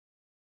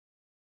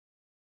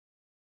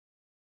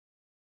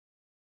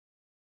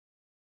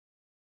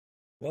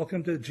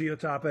Welcome to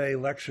GEOTOP-A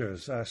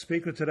lectures.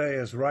 Speaker today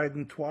is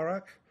Reidun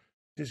Twarock.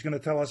 She's going to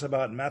tell us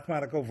about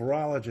mathematical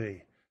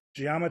virology,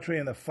 geometry,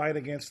 and the fight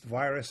against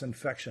virus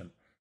infection.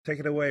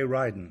 Take it away,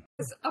 Reidun.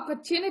 This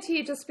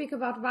opportunity to speak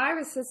about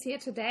viruses here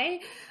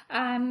today,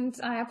 and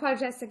I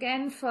apologize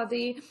again for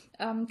the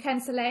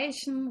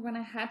cancellation when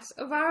I had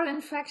a viral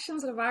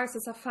infection, so the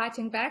viruses are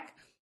fighting back,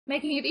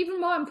 making it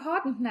even more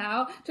important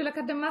now to look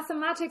at the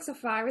mathematics of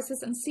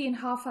viruses and seeing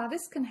how far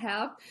this can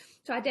help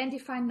to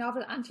identify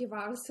novel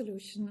antiviral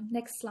solution.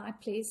 Next slide,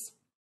 please.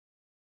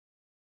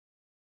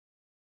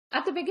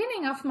 At the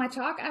beginning of my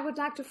talk, I would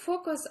like to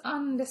focus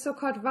on the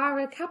so-called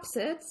viral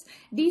capsids.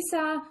 These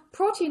are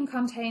protein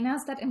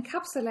containers that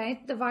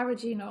encapsulate the viral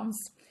genomes.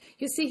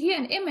 You see here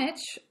an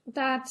image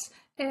that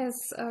is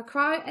a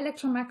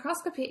cryo-electron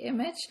microscopy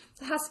image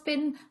that has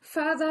been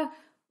further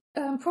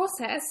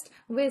processed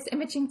with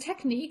imaging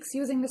techniques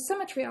using the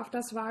symmetry of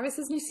those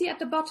viruses. And you see at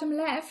the bottom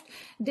left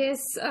this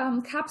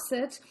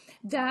capsid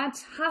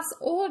that has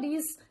all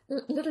these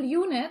little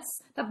units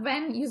that,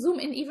 when you zoom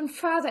in even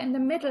further in the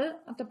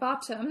middle at the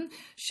bottom,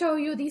 show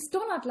you these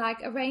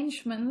donut-like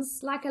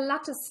arrangements, like a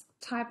lattice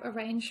type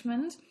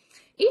arrangement.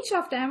 Each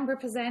of them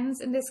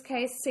represents, in this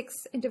case,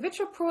 6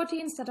 individual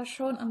proteins that are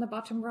shown on the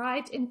bottom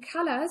right in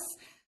colors.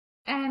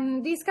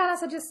 And these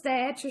colors are just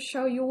there to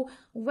show you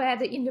where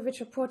the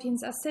individual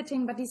proteins are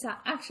sitting, but these are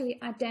actually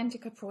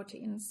identical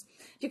proteins.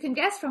 You can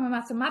guess from a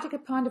mathematical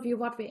point of view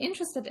what we're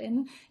interested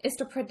in is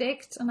to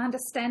predict and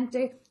understand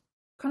the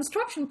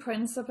construction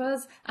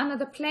principles under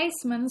the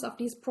placements of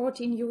these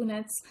protein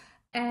units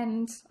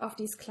and of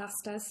these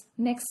clusters.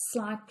 Next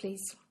slide,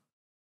 please.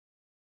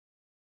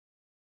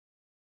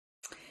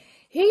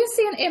 Here you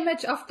see an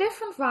image of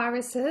different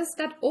viruses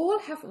that all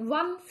have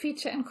one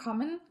feature in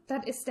common,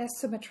 that is their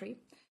symmetry.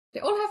 They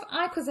all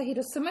have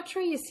icosahedral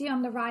symmetry. You see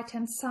on the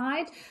right-hand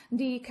side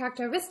the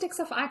characteristics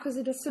of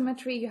icosahedral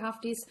symmetry. You have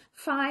these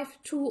 5,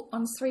 2,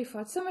 and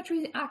 3-fold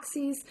symmetry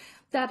axes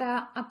that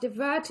are at the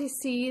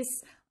vertices,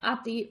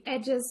 at the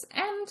edges,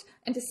 and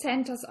in the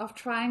centers of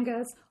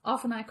triangles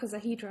of an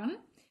icosahedron.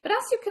 But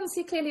as you can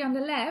see clearly on the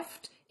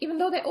left, even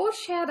though they all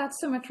share that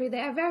symmetry,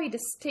 they are very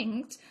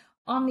distinct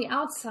on the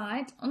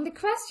outside. And the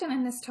question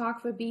in this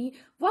talk will be,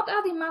 what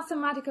are the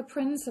mathematical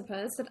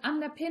principles that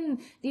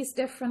underpin these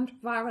different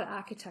viral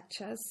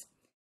architectures?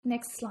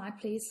 Next slide,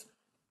 please.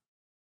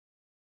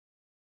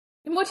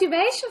 The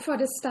motivation for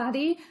this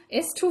study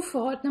is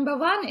twofold. Number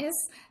one is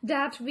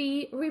that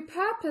we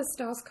repurpose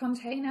those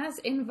containers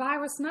in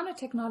virus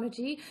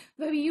nanotechnology,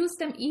 where we use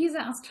them either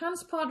as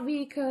transport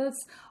vehicles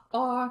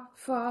or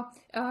for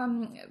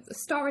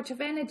storage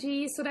of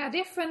energy. So there are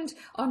different,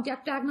 on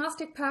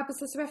diagnostic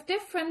purposes, we have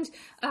different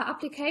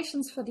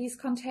applications for these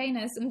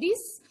containers. And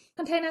these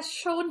containers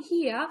shown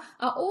here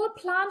are all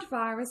plant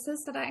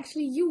viruses that are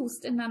actually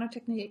used in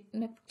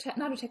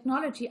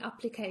nanotechnology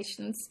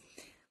applications.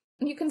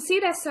 And you can see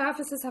their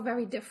surfaces are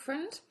very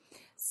different.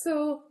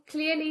 So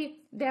clearly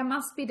there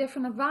must be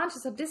different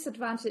advantages or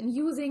disadvantages in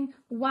using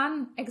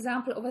one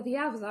example over the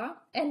other.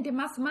 And the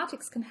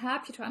mathematics can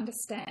help you to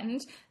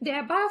understand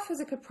their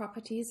biophysical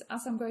properties,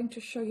 as I'm going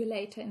to show you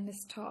later in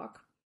this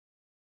talk.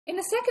 In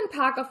the second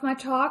part of my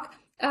talk,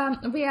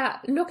 we are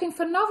looking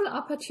for novel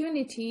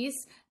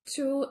opportunities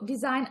to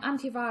design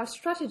antiviral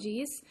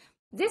strategies.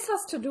 This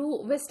has to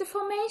do with the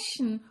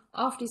formation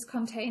of these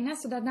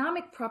containers, the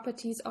dynamic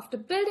properties of the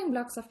building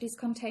blocks of these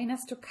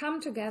containers to come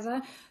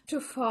together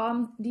to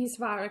form these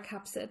viral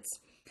capsids.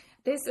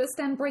 This is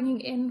then bringing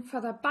in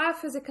further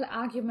biophysical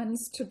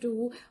arguments to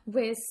do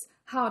with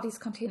how these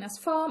containers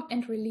form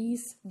and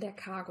release their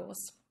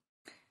cargoes.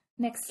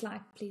 Next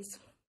slide, please.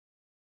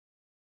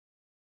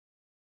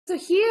 So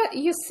here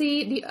you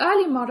see the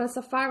early models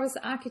of virus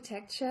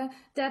architecture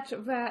that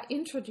were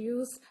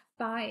introduced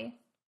by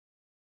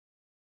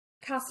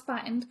Kaspar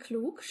and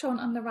Klug, shown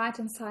on the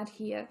right-hand side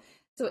here.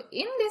 So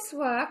in this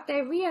work,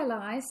 they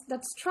realized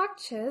that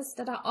structures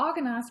that are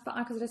organized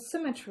by icosahedral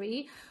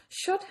symmetry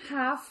should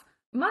have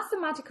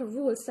mathematical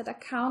rules that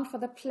account for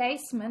the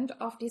placement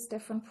of these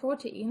different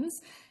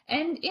proteins.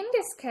 And in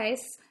this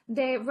case,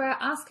 they were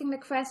asking the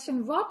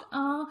question, what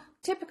are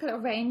typical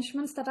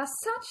arrangements that are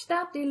such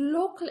that the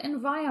local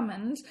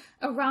environment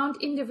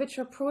around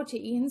individual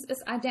proteins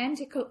is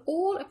identical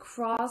all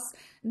across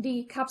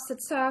the capsid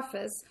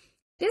surface?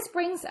 This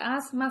brings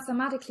us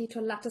mathematically to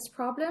lattice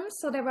problems.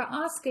 So they were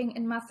asking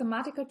in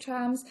mathematical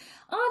terms,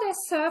 are there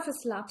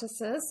surface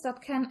lattices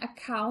that can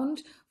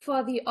account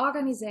for the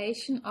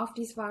organization of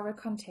these viral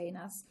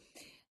containers?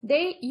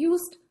 They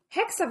used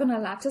hexagonal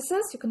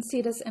lattices, you can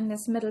see this in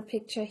this middle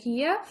picture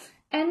here,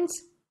 and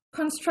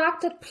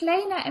constructed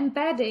planar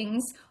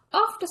embeddings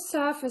of the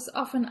surface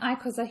of an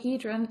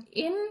icosahedron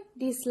in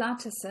these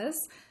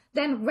lattices,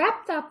 then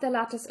wrapped up the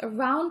lattice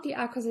around the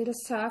icosahedral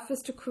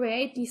surface to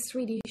create these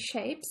 3D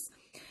shapes.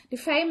 The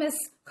famous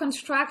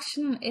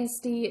construction is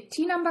the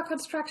T-number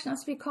construction,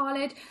 as we call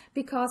it,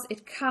 because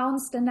it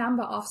counts the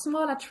number of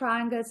smaller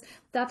triangles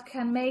that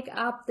can make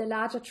up the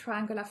larger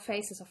triangular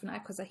faces of an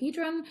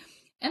icosahedron.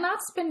 And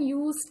that's been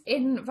used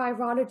in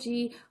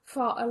virology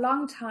for a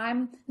long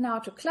time now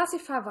to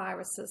classify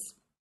viruses.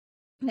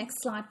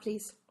 Next slide,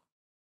 please.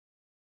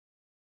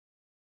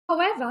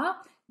 However,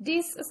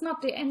 this is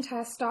not the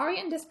entire story,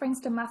 and this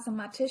brings the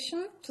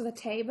mathematician to the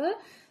table.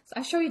 So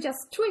I show you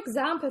just two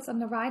examples on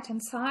the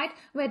right-hand side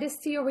where this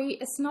theory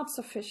is not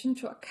sufficient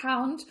to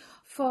account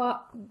for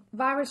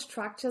viral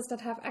structures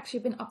that have actually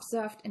been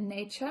observed in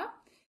nature.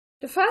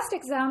 The first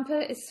example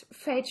is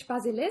phage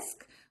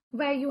basilisk,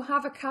 where you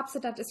have a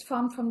capsid that is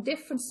formed from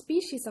different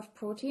species of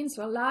proteins,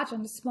 so a large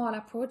and a smaller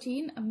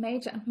protein, a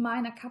major and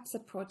minor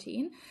capsid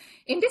protein.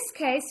 In this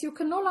case, you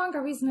can no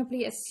longer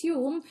reasonably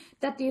assume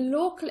that the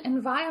local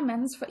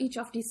environments for each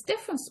of these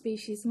different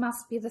species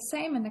must be the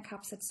same in the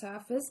capsid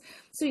surface.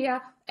 So you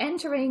are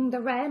entering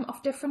the realm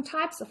of different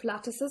types of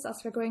lattices,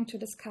 as we're going to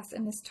discuss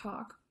in this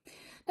talk.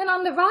 Then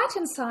on the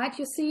right-hand side,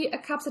 you see a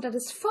capsid that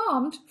is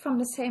formed from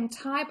the same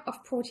type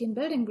of protein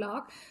building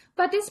block,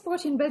 but this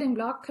protein building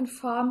block can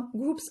form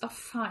groups of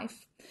 5.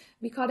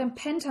 We call them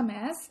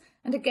pentamers.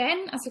 And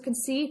again, as you can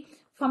see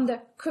from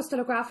the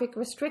crystallographic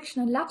restriction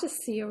and lattice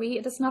theory,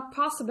 it is not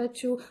possible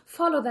to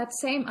follow that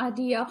same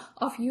idea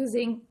of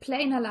using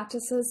planar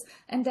lattices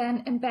and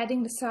then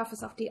embedding the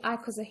surface of the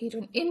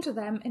icosahedron into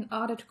them in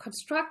order to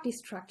construct these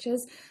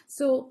structures.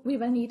 So we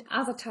will need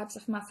other types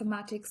of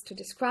mathematics to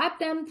describe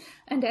them.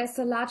 And there's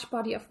a large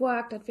body of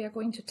work that we are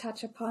going to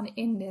touch upon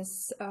in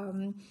this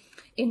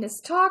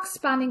talk,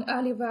 spanning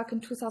early work in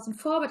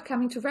 2004, but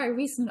coming to very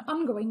recent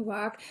ongoing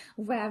work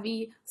where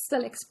we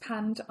still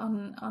expand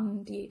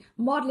on the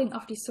modeling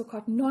of these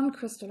so-called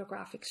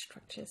non-crystallographic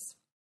structures.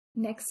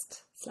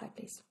 Next slide,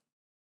 please.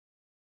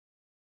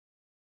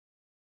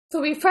 So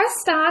we first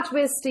start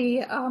with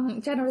the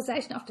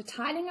generalization of the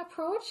tiling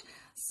approach.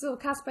 So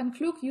Kasper and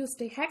Klug used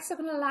the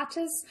hexagonal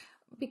lattice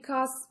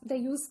because they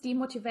used the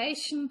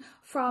motivation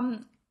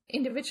from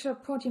individual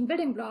protein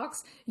building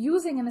blocks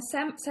using in a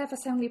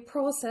self-assembly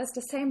process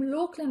the same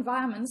local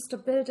environments to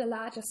build a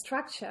larger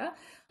structure.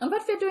 And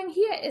what we're doing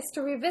here is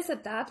to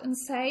revisit that and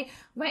say,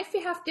 well, if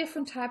we have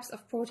different types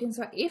of proteins,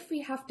 or if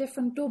we have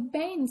different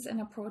domains in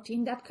a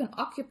protein that can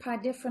occupy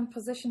different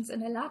positions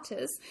in a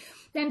lattice,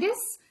 then this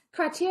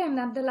criterion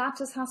that the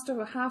lattice has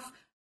to have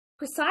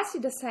precisely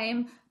the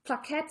same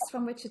plaquettes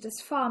from which it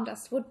is formed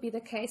as would be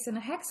the case in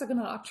a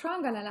hexagonal or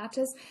triangular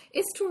lattice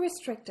is too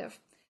restrictive.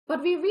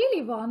 What we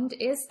really want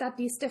is that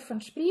these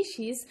different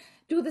species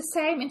do the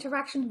same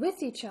interaction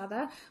with each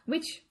other,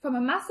 which from a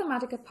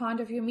mathematical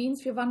point of view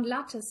means we want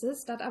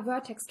lattices that are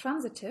vertex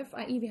transitive,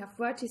 i.e. we have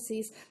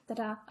vertices that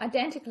are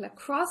identical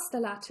across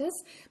the lattice,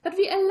 but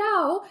we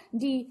allow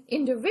the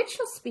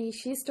individual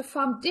species to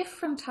form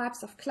different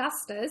types of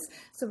clusters,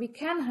 so we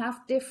can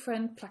have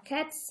different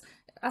plaquettes.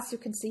 As you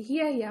can see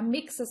here,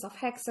 mixes of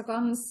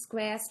hexagons,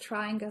 squares,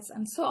 triangles,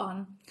 and so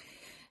on.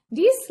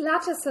 These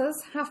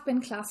lattices have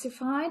been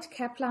classified.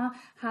 Kepler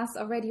has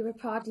already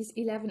reported these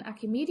 11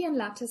 Archimedean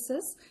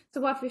lattices.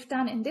 So what we've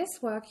done in this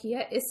work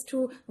here is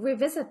to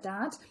revisit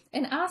that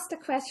and ask the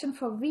question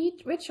for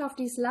which of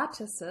these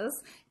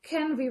lattices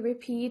can we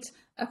repeat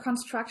a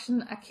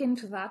construction akin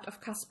to that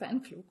of Kasper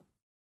and Klug.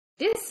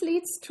 This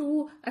leads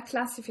to a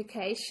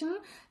classification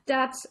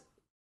that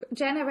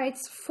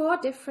generates 4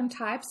 different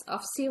types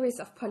of series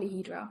of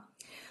polyhedra.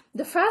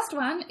 The first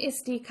one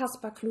is the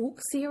Kasper-Klug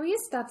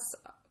series that's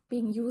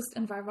being used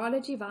in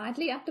virology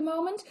widely at the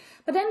moment.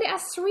 But then there are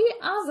 3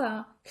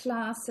 other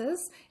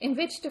classes in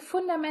which the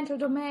fundamental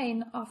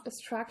domain of the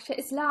structure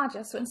is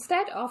larger. So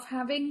instead of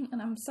having,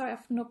 and I'm sorry I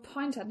have no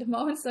pointer at the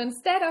moment, so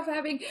instead of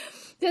having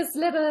this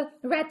little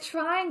red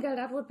triangle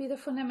that would be the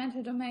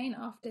fundamental domain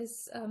of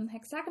this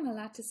hexagonal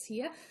lattice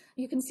here,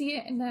 you can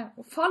see in the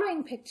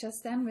following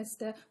pictures then with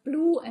the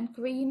blue and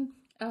green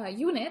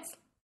units,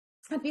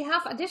 and we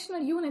have additional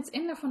units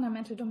in the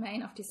fundamental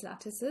domain of these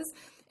lattices,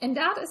 and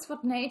that is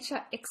what nature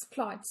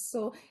exploits.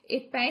 So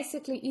it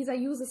basically either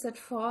uses it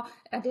for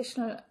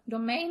additional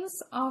domains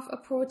of a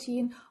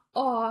protein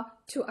or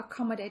to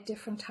accommodate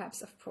different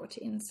types of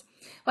proteins.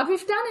 What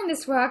we've done in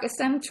this work is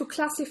then to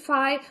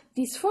classify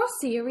these 4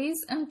 series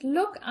and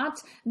look at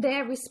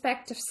their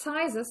respective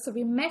sizes. So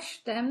we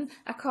mesh them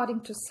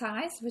according to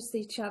size with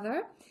each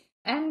other,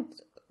 and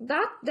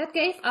that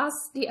gave us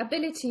the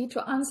ability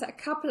to answer a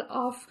couple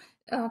of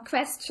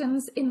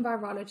questions in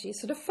virology.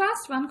 So the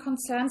first one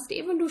concerns the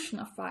evolution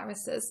of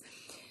viruses.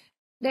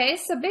 There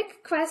is a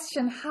big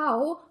question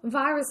how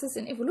viruses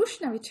in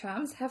evolutionary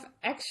terms have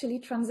actually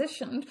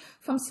transitioned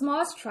from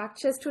small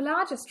structures to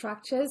larger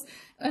structures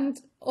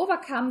and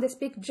overcome this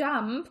big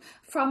jump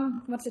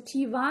from what's a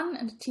T1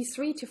 and a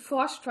T3 to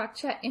 4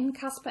 structure in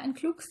Kasper and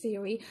Klug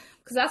theory.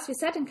 Because as we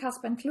said in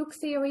Kasper and Klug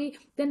theory,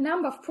 the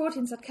number of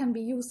proteins that can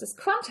be used is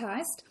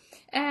quantized,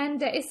 and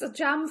there is a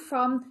jump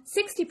from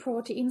 60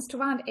 proteins to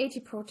around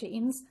 80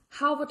 proteins.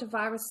 How would a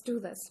virus do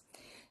this?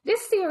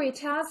 This theory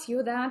tells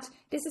you that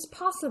this is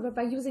possible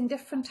by using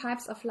different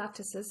types of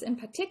lattices. In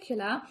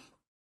particular,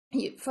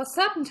 for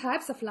certain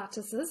types of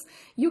lattices,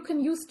 you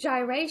can use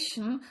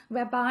gyration,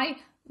 whereby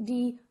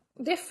the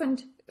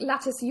different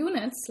lattice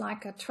units,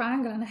 like a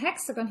triangle and a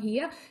hexagon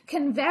here,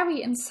 can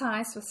vary in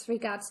size with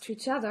regards to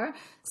each other,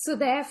 so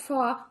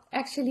therefore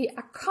actually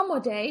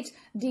accommodate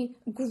the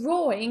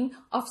growing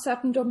of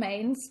certain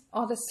domains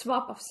or the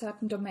swap of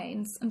certain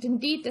domains. And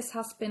indeed, this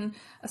has been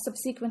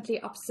subsequently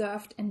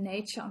observed in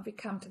nature, and we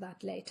come to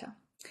that later.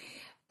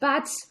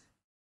 But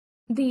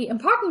the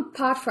important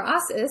part for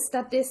us is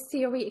that this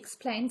theory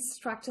explains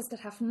structures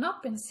that have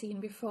not been seen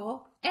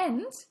before,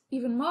 and,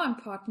 even more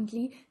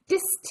importantly,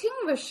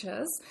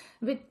 distinguishes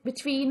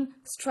between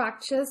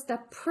structures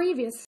that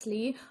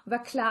previously were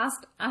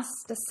classed as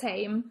the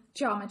same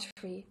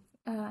geometry.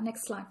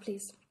 Next slide,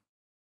 please.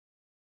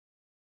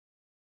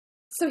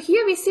 So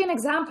here we see an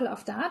example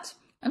of that,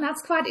 and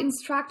that's quite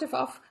instructive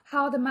of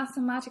how the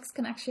mathematics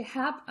can actually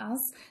help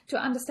us to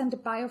understand the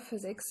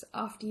biophysics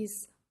of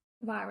these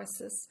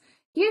viruses.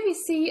 Here we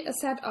see a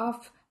set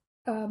of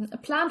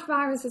plant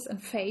viruses and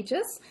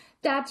phages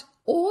that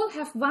all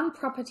have one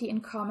property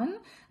in common.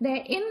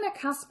 They're in the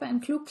Caspar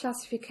and Klug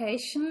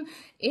classification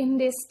in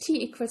this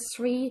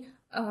T=3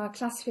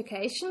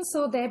 classification.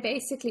 So they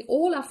basically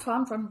all are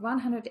formed from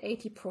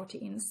 180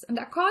 proteins. And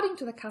according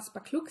to the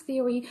Caspar-Klug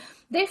theory,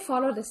 they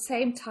follow the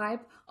same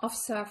type of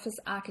surface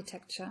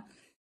architecture.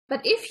 But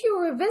if you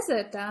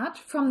revisit that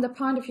from the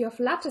point of view of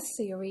lattice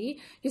theory,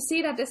 you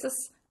see that this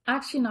is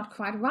actually not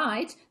quite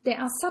right. There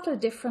are subtle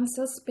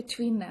differences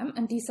between them,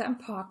 and these are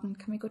important.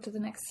 Can we go to the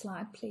next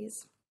slide,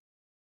 please?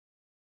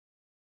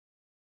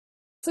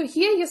 So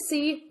here you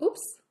see,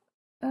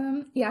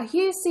 here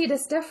you see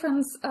this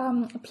difference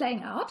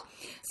playing out.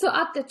 So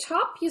at the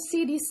top, you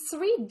see these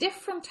three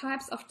different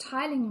types of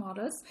tiling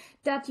models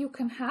that you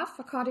can have,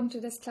 according to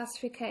this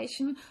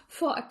classification,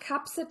 for a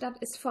capsid that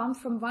is formed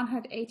from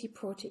 180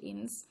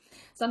 proteins.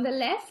 So on the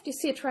left, you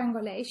see a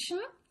triangulation,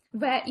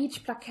 where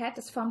each plaquette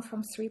is formed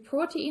from 3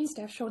 proteins.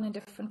 They're shown in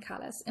different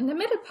colors. In the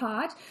middle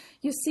part,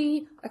 you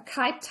see a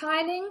kite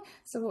tiling.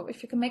 So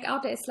if you can make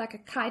out, there is like a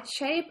kite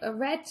shape, a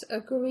red, a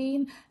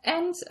green,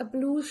 and a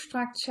blue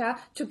structure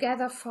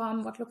together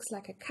form what looks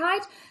like a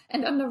kite.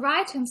 And on the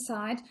right-hand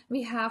side,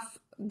 we have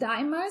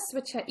dimers,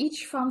 which are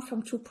each formed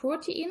from 2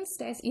 proteins.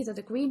 There's either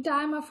the green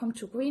dimer from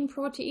 2 green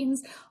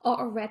proteins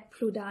or a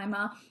red-blue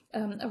dimer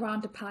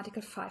around the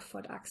particle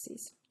 5-fold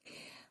axis.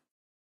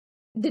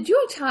 The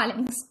dual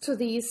tilings to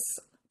these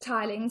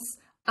tilings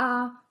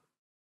are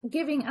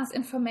giving us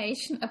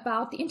information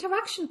about the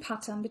interaction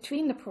pattern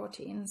between the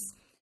proteins.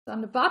 So on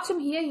the bottom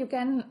here,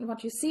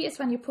 what you see is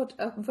when you put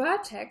a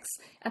vertex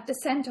at the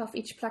center of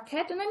each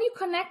plaquette, and then you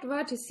connect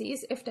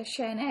vertices if they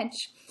share an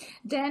edge,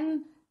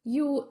 then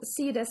you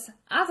see this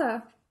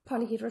other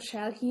polyhedral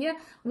shell here,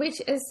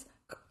 which is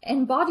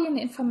embodying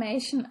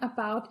information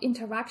about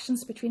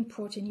interactions between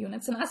protein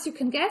units. And as you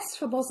can guess,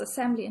 for both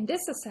assembly and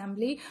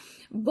disassembly,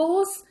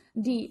 both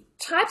the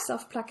types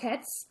of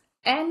plaquettes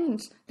and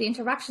the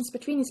interactions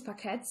between these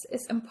plaquettes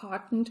is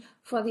important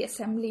for the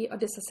assembly or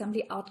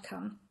disassembly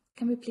outcome.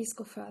 Can we please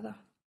go further?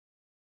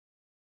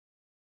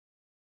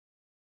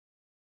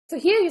 So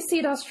here you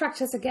see those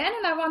structures again,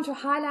 and I want to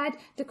highlight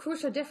the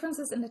crucial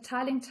differences in the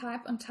tiling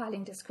type and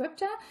tiling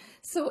descriptor.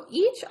 So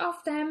each of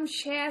them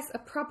shares a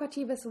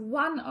property with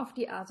one of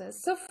the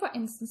others. So for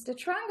instance, the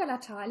triangular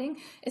tiling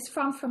is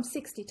formed from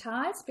 60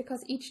 tiles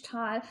because each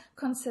tile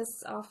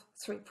consists of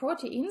 3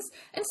 proteins,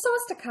 and so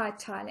is the kite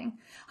tiling.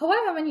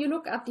 However, when you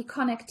look at the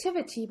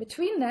connectivity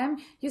between them,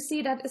 you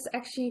see that it's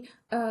actually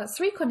a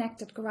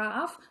 3-connected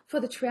graph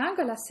for the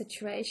triangular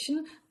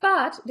situation,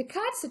 but the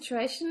kite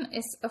situation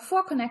is a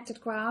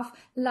 4-connected graph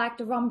like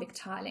the rhombic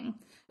tiling,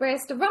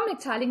 whereas the rhombic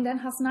tiling then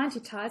has 90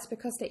 tiles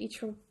because they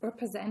each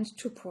represent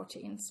 2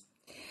 proteins.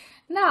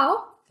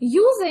 Now,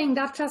 using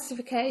that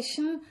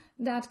classification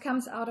that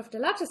comes out of the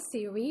lattice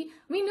theory,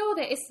 we know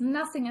there is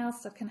nothing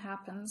else that can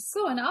happen.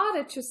 So in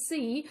order to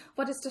see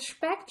what is the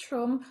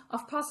spectrum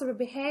of possible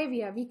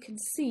behavior we can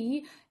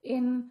see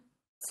in,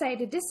 say,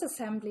 the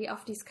disassembly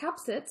of these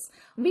capsids,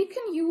 we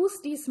can use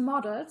these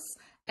models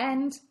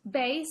and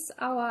base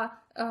our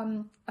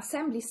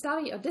assembly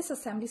study or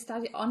disassembly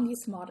study on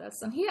these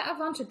models. And here I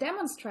want to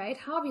demonstrate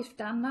how we've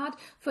done that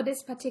for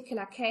this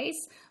particular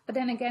case, but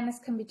then again, this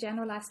can be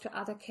generalized to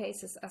other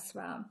cases as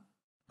well.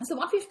 So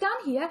what we've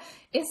done here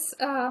is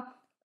a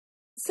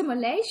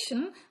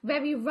simulation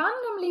where we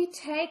randomly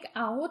take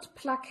out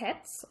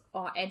plaquettes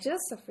or edges,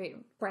 if we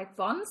break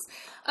bonds,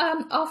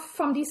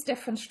 from these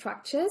different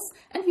structures,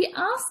 and we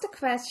ask the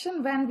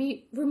question when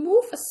we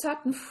remove a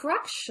certain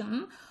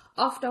fraction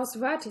of those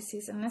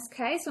vertices in this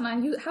case, and I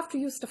have to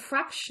use the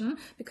fraction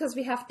because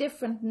we have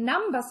different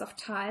numbers of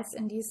tiles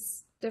in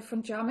these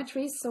different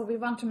geometries, so we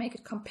want to make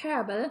it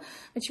comparable,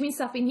 which means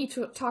that we need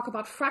to talk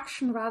about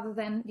fraction rather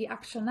than the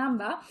actual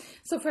number.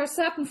 So for a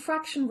certain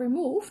fraction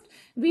removed,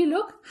 we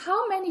look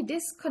how many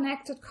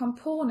disconnected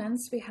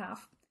components we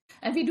have.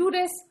 And we do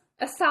this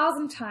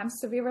 1,000 times.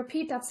 So we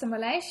repeat that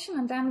simulation,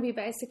 and then we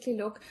basically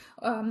look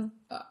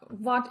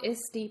what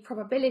is the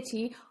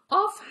probability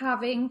of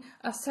having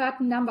a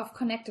certain number of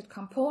connected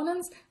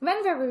components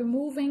when we're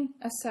removing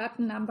a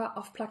certain number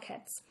of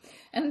plaquettes.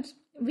 And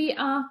we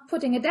are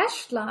putting a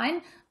dashed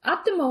line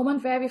at the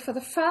moment where we for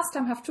the first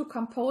time have two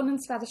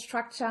components where the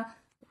structure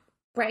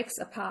breaks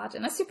apart.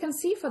 And as you can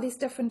see for these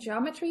different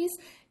geometries,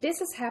 this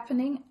is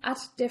happening at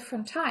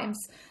different times.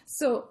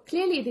 So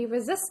clearly the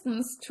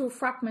resistance to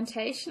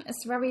fragmentation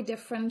is very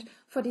different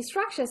for these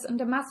structures, and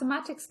the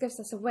mathematics gives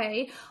us a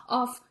way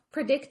of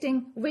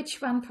predicting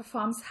which one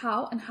performs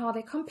how and how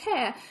they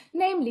compare.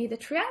 Namely, the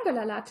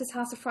triangular lattice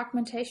has a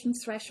fragmentation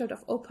threshold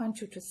of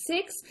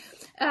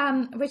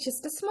 0.226, which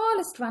is the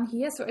smallest one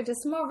here, so it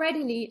is more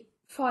readily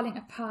falling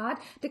apart.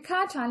 The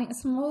card tiling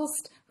is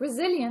most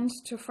resilient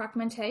to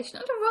fragmentation,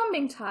 and the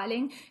rhombing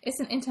tiling is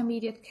an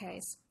intermediate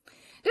case.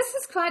 This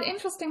is quite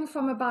interesting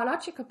from a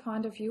biological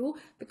point of view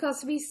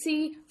because we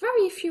see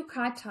very few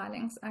kite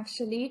tilings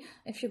actually.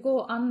 If you go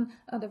on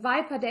the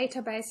Viper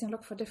database and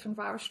look for different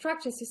virus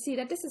structures, you see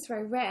that this is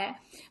very rare.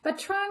 But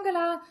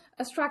triangular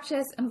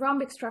structures and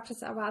rhombic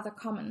structures are rather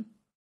common.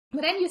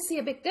 But then you see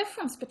a big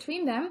difference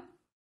between them.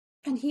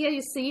 And here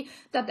you see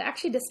that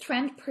actually this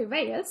trend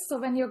prevails. So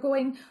when you're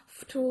going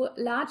to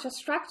larger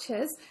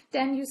structures,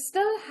 then you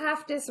still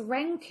have this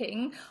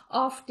ranking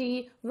of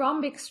the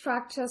rhombic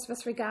structures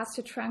with regards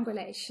to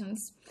triangulations.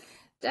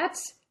 That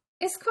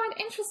is quite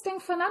interesting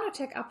for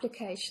nanotech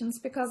applications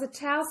because it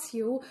tells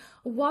you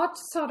what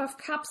sort of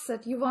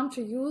capsid you want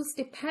to use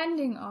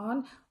depending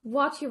on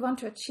what you want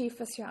to achieve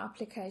with your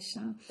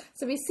application.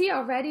 So we see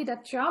already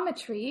that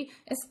geometry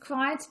is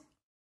quite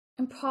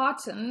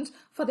important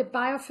for the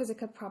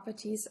biophysical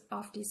properties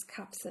of these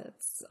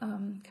capsids.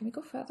 Can we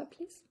go further,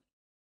 please?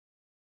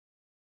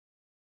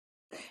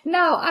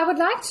 Now, I would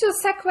like to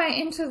segue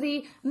into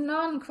the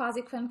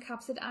non-quasi-quint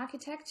capsid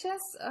architectures.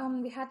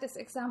 We had this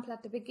example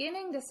at the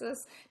beginning. This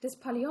is this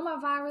polyoma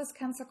virus,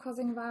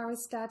 cancer-causing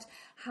virus that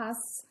has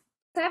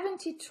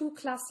 72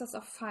 clusters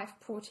of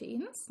 5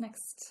 proteins.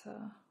 Next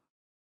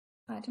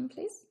item,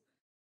 please.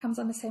 Comes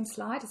on the same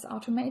slide. It's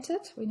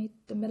automated. We need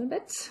the middle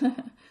bit.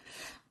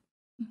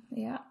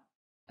 Yeah.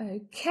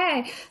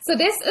 Okay. So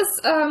this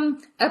is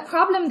a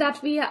problem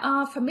that we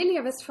are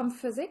familiar with from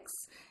physics.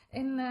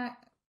 In the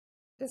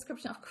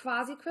description of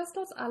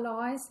quasi-crystals,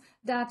 alloys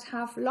that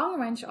have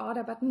long-range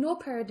order but no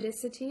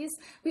periodicities,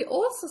 we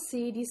also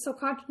see these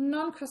so-called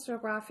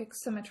non-crystallographic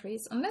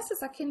symmetries. And this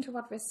is akin to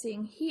what we're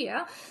seeing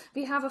here.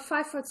 We have a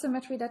 5-fold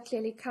symmetry that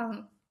clearly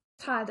can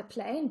tile the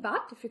plane,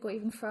 but if you go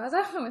even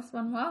further with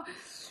one more,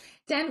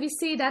 then we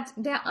see that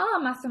there are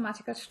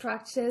mathematical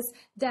structures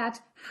that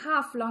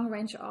have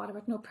long-range order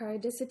but no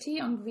periodicity,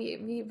 and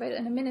we will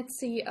in a minute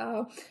see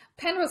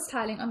Penrose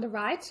tiling on the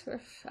right.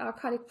 If our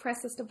colleague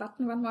presses the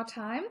button one more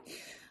time,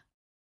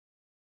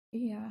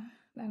 yeah,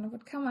 then it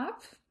would come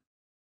up.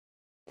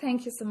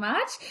 Thank you so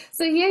much.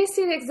 So here you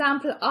see the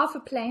example of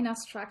a planar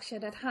structure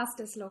that has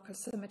this local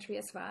symmetry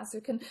as well. So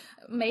you can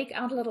make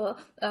out little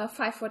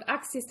 5-foot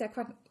axes. They're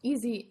quite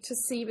easy to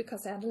see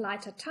because they're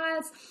lighter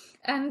tiles.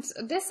 And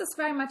this is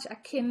very much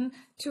akin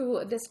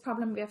to this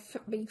problem we're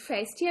being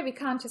faced here. We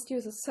can't just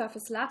use a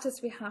surface lattice.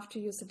 We have to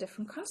use a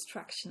different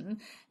construction.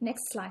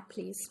 Next slide,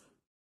 please.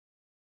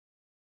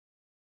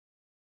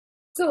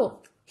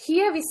 So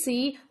here we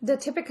see the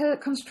typical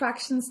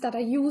constructions that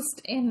are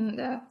used in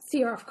the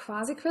theory of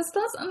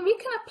quasicrystals, and we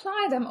can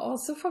apply them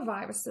also for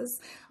viruses.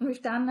 And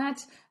we've done that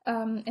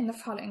in the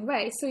following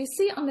way. So you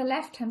see on the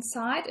left-hand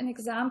side an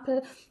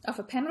example of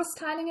a Penrose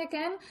tiling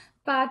again,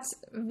 but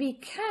we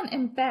can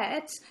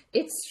embed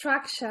its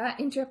structure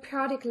into a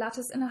periodic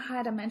lattice in a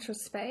high-dimensional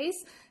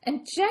space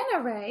and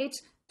generate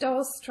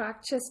those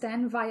structures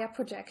then via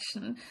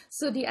projection.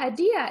 So the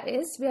idea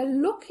is we are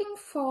looking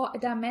for a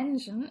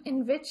dimension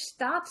in which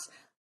that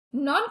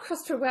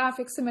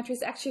non-crystallographic symmetry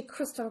is actually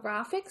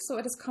crystallographic, so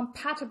it is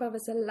compatible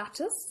with a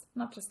lattice,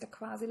 not just a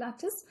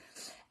quasi-lattice.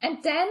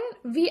 And then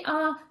we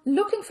are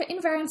looking for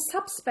invariant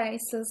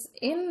subspaces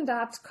in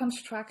that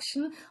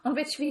construction on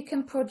which we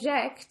can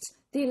project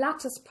the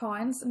lattice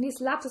points, and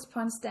these lattice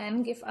points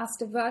then give us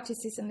the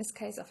vertices, in this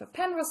case of a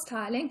Penrose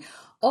tiling,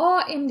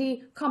 or in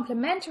the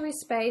complementary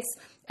space,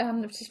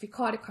 which we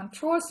call the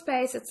control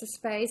space. It's a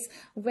space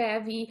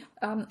where we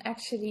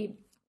actually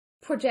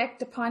project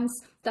the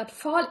points that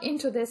fall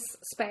into this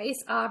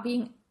space are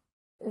being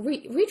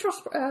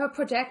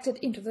projected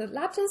into the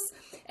lattice,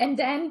 and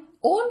then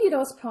only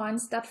those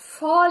points that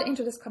fall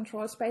into this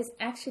control space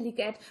actually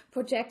get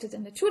projected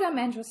in the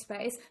two-dimensional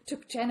space to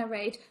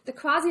generate the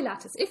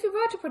quasi-lattice. If we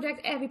were to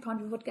project every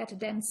point, we would get a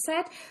dense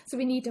set, so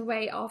we need a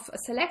way of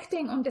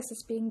selecting, and this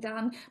is being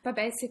done by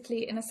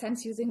basically, in a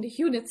sense, using the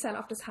unit cell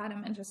of this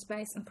high-dimensional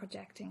space and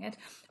projecting it,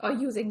 or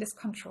using this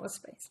control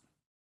space.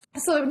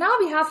 So now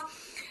we have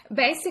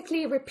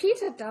basically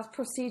repeated that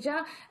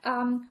procedure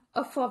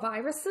for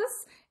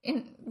viruses.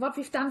 What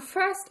we've done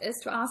first is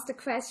to ask the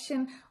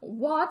question,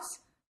 what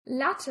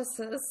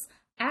lattices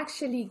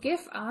actually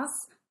give us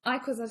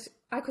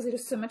icosahedral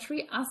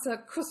symmetry as a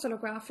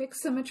crystallographic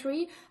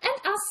symmetry, and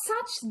as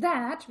such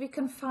that we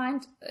can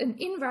find an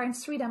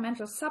invariant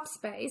three-dimensional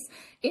subspace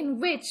in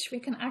which we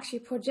can actually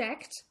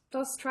project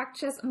those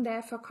structures and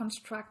therefore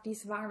construct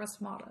these virus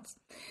models.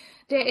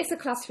 There is a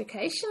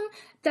classification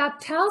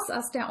that tells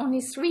us there are only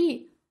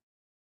 3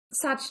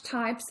 such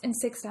types in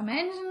 6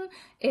 dimensions.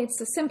 It's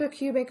a simple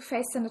cubic,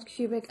 face-centered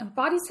cubic, and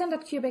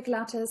body-centered cubic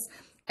lattice.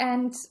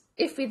 And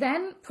if we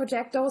then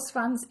project those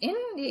ones in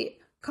the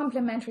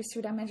complementary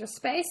 3-dimensional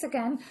space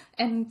again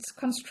and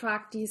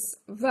construct these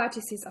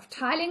vertices of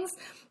tilings,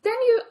 then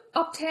you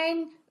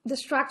obtain the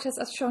structures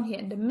as shown here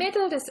in the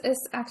middle. This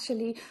is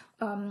actually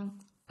a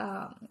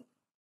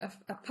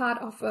part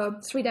of a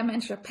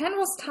 3-dimensional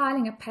Penrose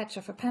tiling, a patch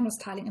of a Penrose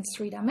tiling in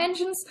 3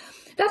 dimensions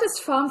that is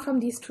formed from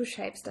these 2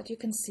 shapes that you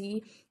can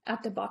see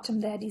at the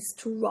bottom there, these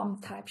 2 rhomb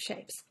type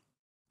shapes.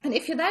 And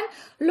if you then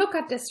look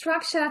at the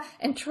structure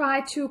and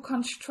try to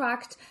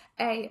construct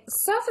a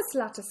surface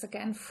lattice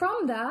again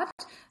from that,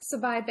 so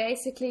by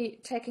basically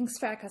taking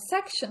spherical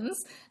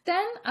sections,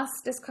 then as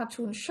this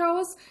cartoon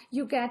shows,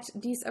 you get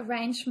these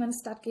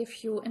arrangements that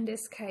give you, in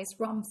this case,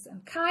 rhombs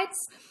and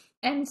kites.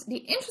 And the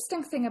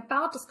interesting thing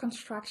about this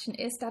construction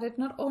is that it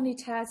not only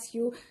tells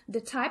you the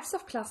types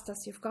of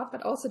clusters you've got,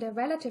 but also their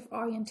relative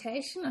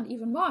orientation, and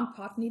even more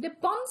importantly, the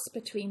bonds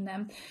between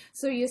them.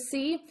 So you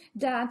see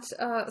that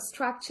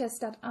structures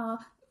that are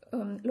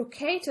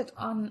located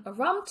on a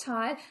rhomb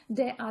tile,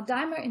 there are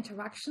dimer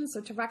interactions, so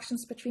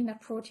interactions between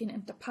that protein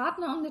and the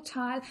partner on the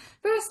tile,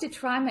 whereas the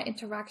trimer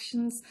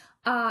interactions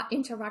are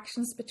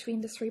interactions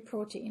between the 3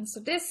 proteins. So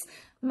this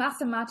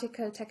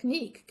mathematical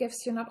technique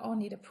gives you not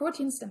only the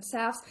proteins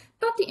themselves,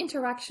 but the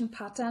interaction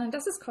pattern. And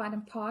this is quite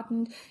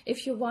important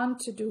if you want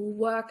to do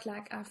work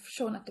like I've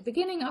shown at the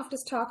beginning of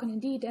this talk. And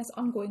indeed, there's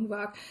ongoing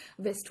work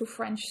with 2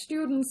 French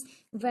students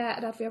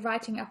that we're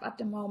writing up at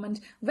the moment,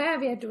 where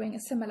we are doing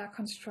a similar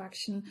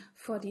construction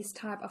for these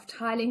type of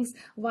tilings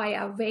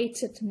via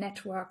weighted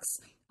networks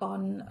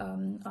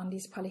on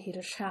these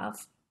polyhedral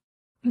shells.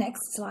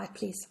 Next slide,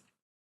 please.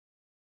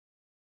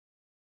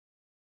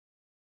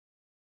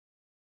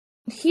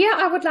 Here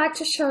I would like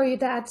to show you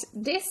that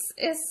this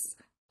is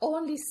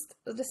only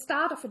the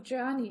start of a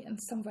journey in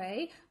some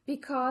way,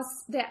 because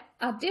there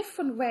are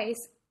different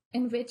ways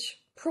in which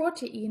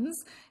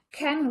proteins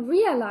can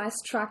realize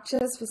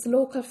structures with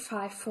local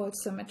 5-fold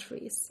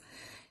symmetries.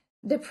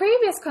 The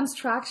previous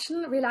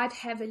construction relied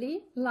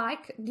heavily,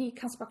 like the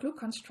Caspar-Klug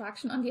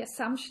construction, on the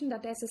assumption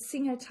that there's a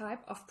single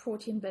type of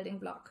protein building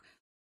block.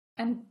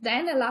 And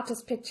then a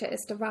lattice picture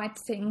is the right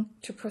thing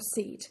to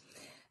proceed.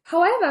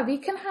 However, we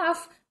can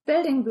have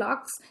building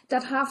blocks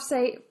that are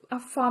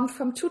formed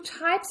from 2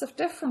 types of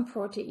different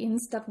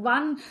proteins, that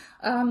one,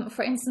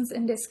 for instance,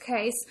 in this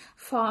case,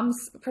 forms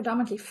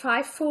predominantly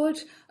 5-fold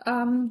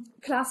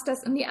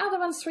clusters, and the other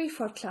one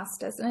 3-fold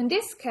clusters. And in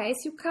this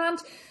case, you can't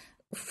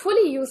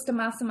fully use the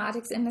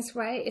mathematics in this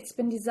way. It's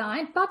been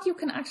designed, but you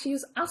can actually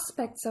use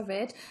aspects of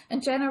it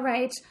and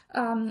generate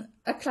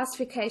a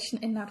classification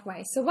in that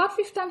way. So what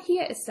we've done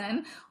here is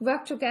then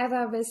work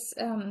together with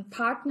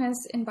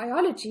partners in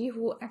biology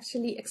who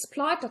actually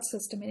exploit that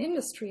system in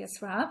industry as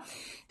well.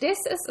 This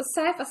is a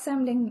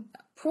self-assembling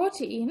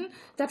protein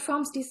that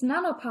forms these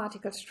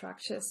nanoparticle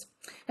structures.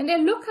 When they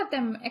look at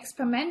them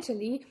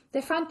experimentally,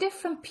 they find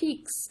different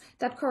peaks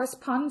that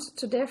correspond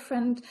to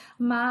different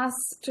mass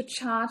to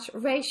charge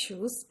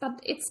ratios, but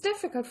it's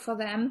difficult for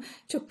them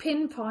to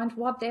pinpoint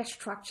what their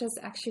structures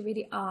actually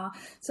really are.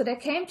 So they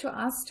came to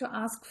us to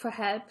ask for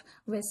help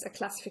with a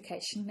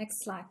classification.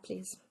 Next slide,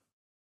 please.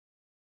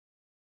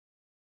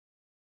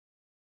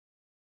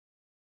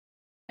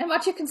 And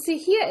what you can see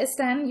here is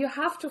then you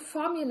have to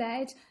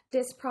formulate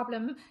this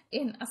problem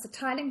as a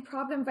tiling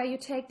problem, where you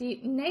take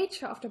the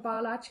nature of the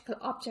biological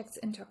objects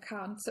into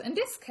account. So in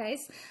this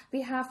case,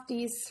 we have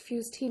these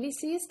fused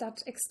helices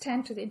that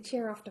extend to the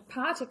interior of the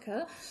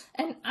particle,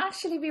 and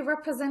actually we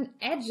represent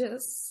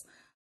edges.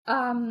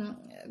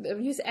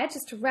 We use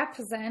edges to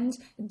represent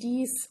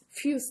these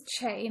fused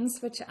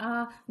chains, which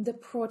are the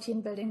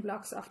protein building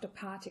blocks of the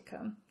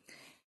particle.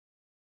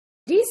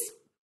 These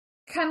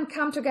can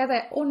come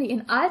together only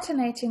in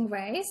alternating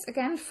ways,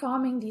 again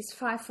forming these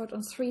 5-fold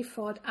and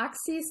 3-fold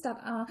axes that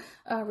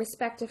are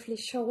respectively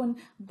shown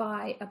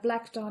by a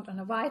black dot and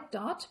a white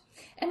dot.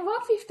 And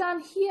what we've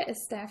done here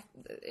is that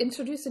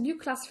introduce a new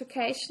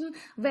classification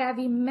where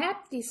we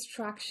map these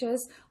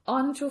structures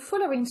onto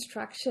fullerene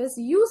structures,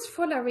 use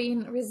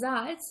fullerene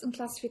results and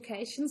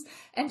classifications,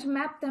 and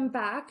map them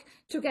back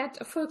to get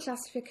a full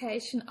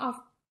classification of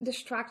the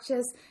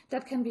structures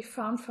that can be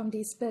found from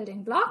these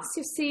building blocks.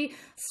 You see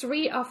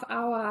 3 of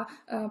our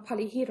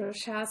polyhedral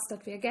shells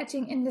that we are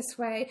getting in this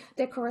way.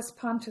 They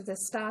correspond to the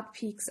start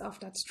peaks of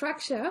that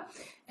structure.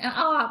 And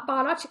our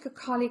biological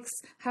colleagues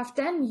have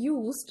then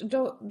used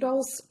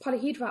those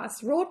polyhedra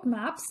as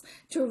roadmaps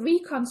to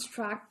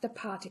reconstruct the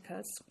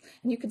particles.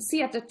 And you can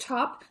see at the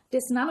top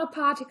this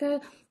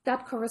nanoparticle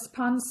that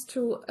corresponds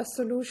to a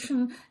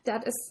solution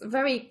that is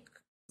very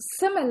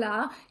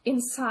similar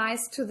in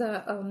size to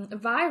the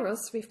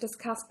virus we've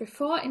discussed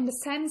before, in the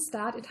sense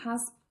that it has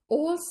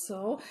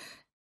also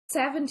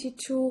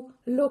 72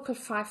 local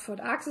 5-fold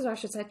axes, or I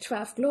should say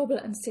 12 global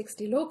and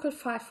 60 local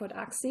 5-fold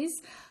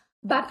axes,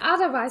 but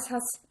otherwise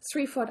has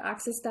 3-fold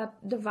axes that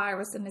the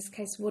virus in this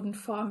case wouldn't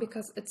form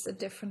because it's a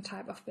different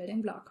type of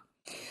building block.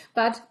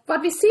 But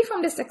what we see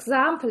from this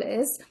example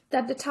is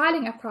that the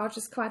tiling approach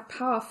is quite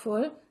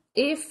powerful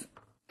if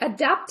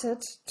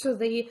adapted to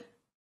the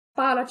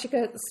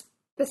biological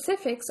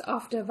specifics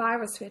of the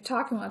virus we're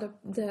talking about,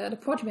 the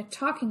protein we're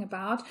talking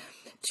about,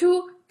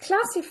 to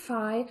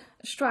classify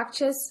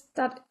structures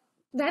that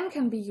then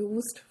can be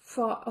used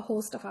for a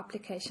host of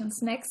applications.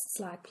 Next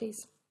slide,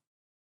 please.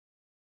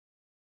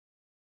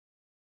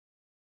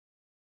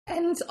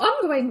 And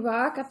ongoing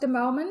work at the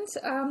moment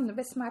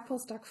with my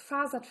postdoc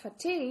Farzad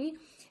Fateh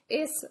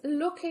is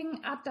looking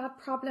at that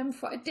problem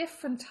for a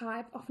different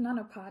type of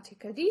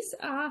nanoparticle. These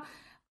are,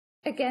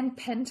 again,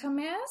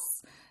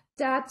 pentamers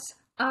that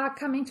are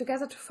coming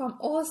together to form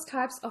all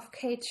types of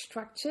cage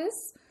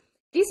structures.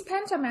 These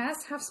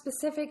pentamers have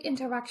specific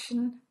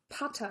interaction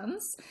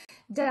patterns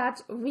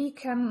that we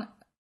can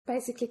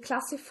basically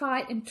classify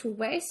in two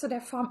ways. So they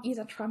form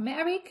either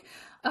trimeric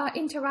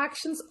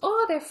interactions,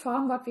 or they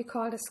form what we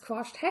call the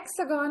squashed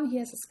hexagon.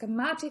 Here's the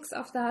schematics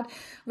of that,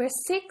 where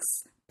 6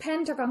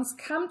 pentagons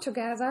come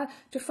together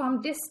to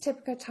form this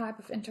typical type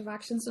of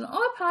interactions. And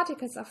all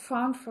particles are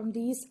formed from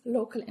these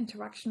local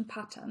interaction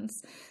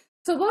patterns.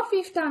 So what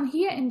we've done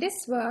here in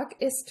this work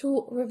is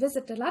to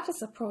revisit the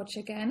lattice approach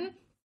again,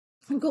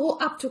 go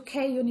up to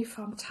K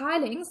uniform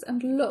tilings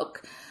and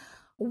look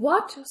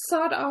what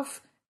sort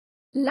of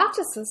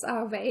lattices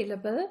are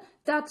available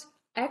that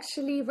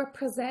actually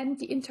represent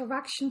the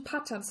interaction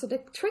pattern. So the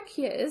trick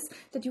here is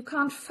that you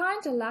can't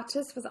find a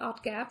lattice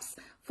without gaps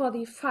for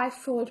the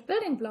 5-fold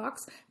building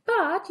blocks,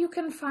 but you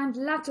can find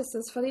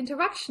lattices for the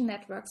interaction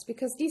networks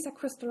because these are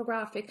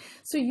crystallographic.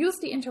 So use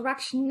the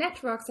interaction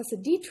networks as a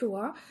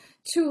detour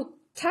to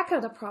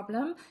tackle the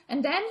problem,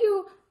 and then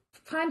you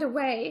find a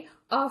way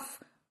of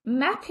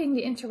mapping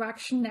the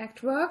interaction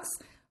networks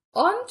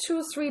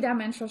onto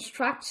 3-dimensional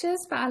structures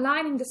by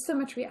aligning the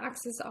symmetry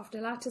axis of the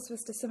lattice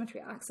with the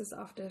symmetry axis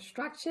of the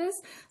structures.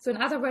 So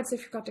in other words,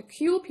 if you've got a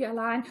cube, you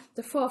align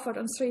the 4-fold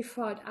and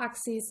 3-fold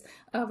axes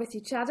with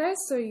each other.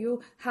 So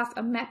you have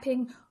a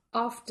mapping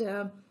of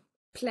the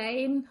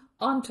plane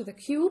onto the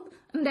cube,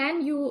 and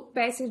then you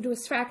basically do a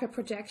spherical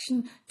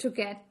projection to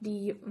get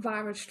the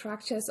viral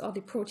structures or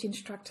the protein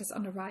structures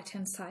on the right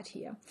hand side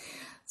here.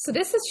 So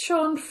this is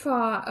shown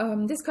for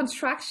this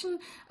construction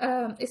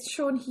is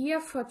shown here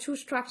for 2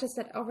 structures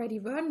that already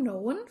were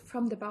known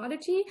from the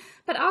biology,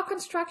 but our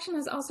construction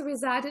has also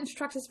resulted in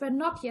structures that were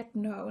not yet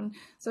known.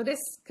 So this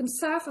can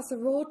serve as a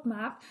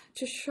roadmap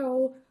to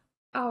show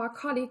our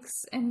colleagues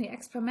in the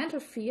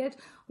experimental field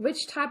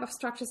which type of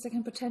structures they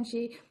can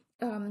potentially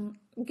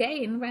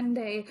gain when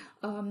they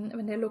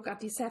look at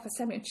the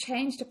self-assembly and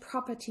change the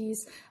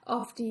properties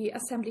of the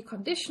assembly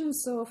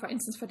conditions. So for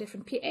instance, for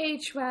different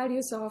pH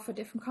values or for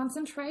different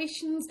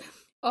concentrations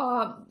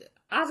or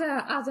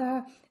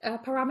other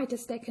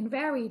parameters, they can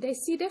vary. They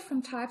see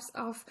different types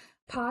of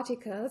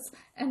particles,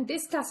 and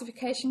this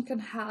classification can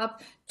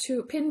help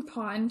to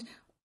pinpoint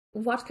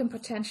what can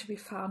potentially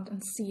be found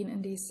and seen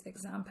in these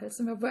examples.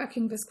 And we're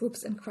working with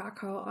groups in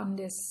Krakow on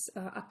this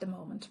at the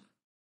moment.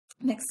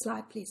 Next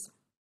slide, please.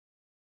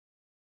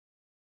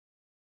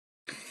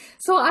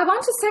 So I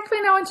want to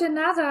segue now into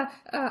another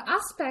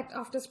aspect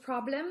of this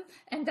problem,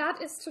 and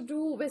that is to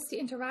do with the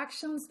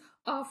interactions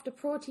of the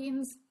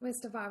proteins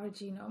with the viral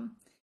genome.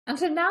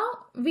 Until now,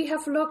 we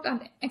have looked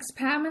at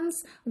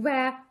experiments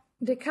where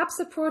the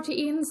capsid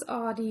proteins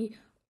or the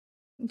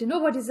de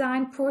novo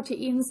designed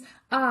proteins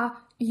are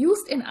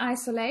used in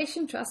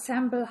isolation to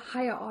assemble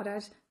higher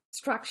ordered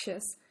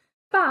structures.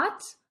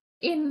 But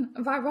in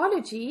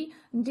virology,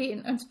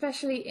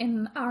 especially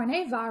in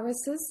RNA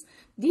viruses,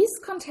 these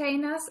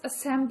containers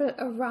assemble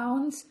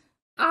around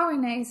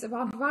RNAs,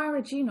 around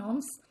viral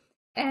genomes.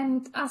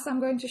 And as I'm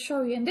going to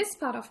show you in this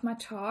part of my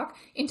talk,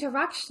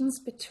 interactions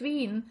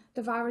between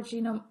the viral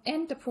genome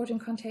and the protein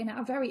container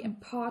are very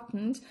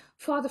important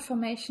for the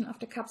formation of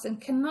the capsid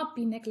and cannot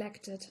be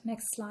neglected.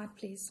 Next slide,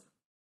 please.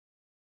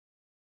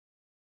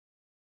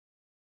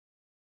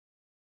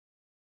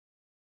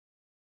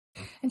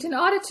 And in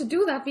order to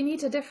do that, we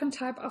need a different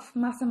type of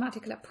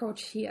mathematical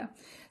approach here.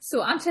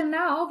 So until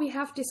now, we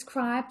have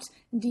described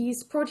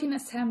these protein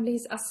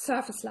assemblies as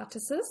surface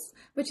lattices,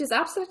 which is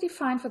absolutely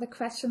fine for the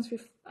questions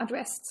we've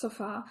addressed so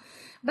far.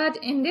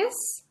 But in this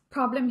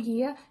problem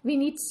here, we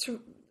need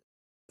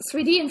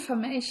 3D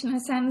information, in a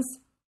sense,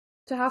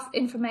 to have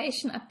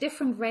information at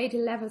different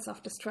radial levels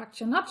of the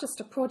structure, not just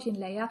the protein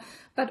layer,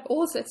 but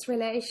also its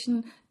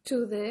relation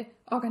to the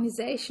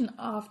organization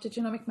of the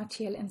genomic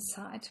material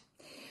inside.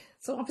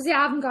 So obviously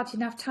I haven't got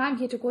enough time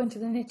here to go into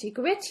the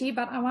nitty-gritty,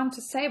 but I want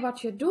to say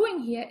what you're doing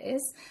here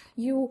is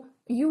you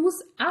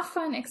use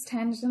affine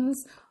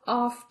extensions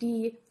of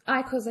the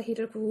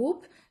icosahedral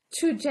group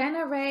to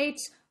generate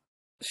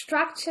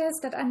structures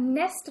that are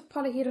nested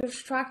polyhedral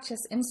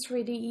structures in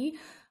 3D,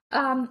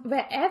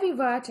 where every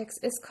vertex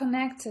is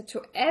connected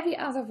to every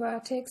other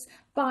vertex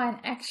by an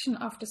action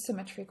of the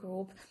symmetry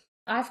group.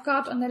 I've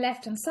got on the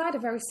left-hand side a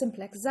very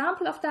simple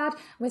example of that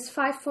with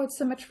 5-fold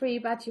symmetry,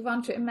 but you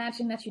want to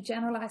imagine that you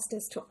generalize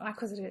this to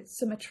icosahedral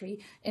symmetry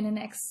in the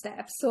next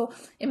step. So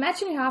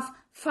imagine you have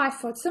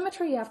 5-fold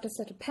symmetry, you have this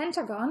little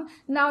pentagon.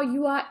 Now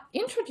you are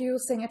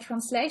introducing a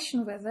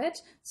translation with it.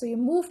 So you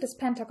move this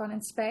pentagon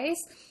in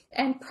space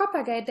and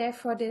propagate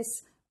therefore this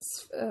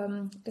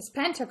this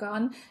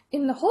pentagon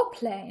in the whole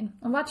plane.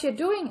 And what you're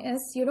doing is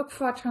you look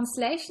for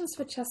translations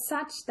which are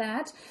such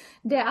that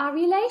there are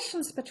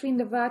relations between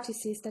the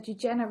vertices that you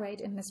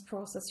generate in this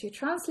process. You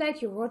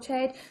translate, you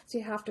rotate, so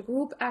you have the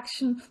group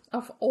action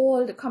of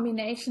all the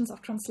combinations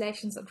of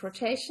translations and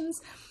rotations.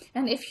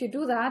 And if you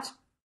do that,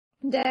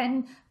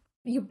 then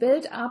you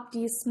build up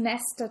these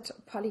nested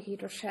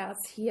polyhedral shells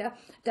here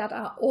that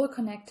are all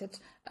connected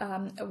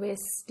with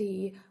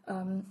the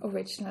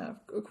original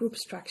group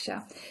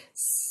structure.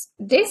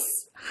 This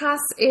has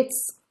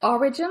its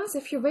origins,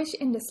 if you wish,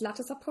 in this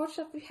lattice approach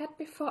that we had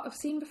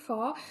seen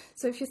before.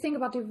 So if you think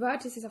about the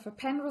vertices of a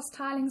Penrose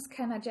tilings,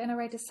 can I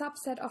generate a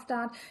subset of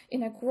that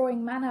in a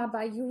growing manner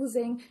by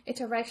using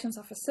iterations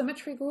of a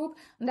symmetry group?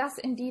 And that's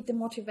indeed the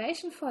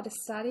motivation for the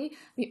study.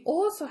 We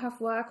also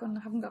have work, and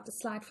I haven't got the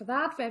slide for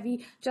that, where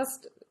we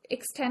just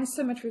extend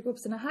symmetry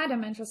groups in a high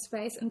dimensional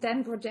space and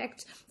then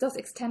project those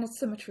extended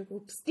symmetry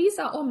groups. These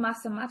are all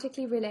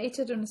mathematically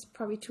related, and it's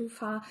probably too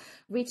far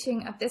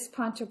reaching at this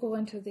point to go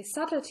into the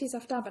subtleties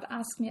of that, but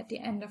ask me at the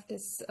end of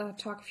this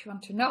talk if you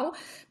want to know.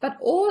 But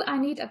all I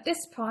need at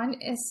this point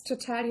is to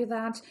tell you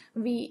that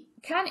we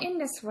can in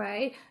this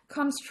way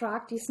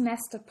construct these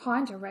nested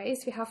point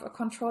arrays. We have a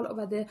control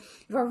over the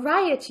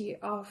variety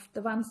of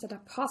the ones that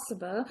are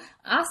possible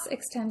as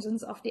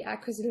extensions of the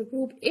acquisitive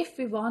group if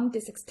we want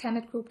this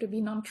extended group to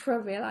be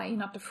non-trivial, i.e.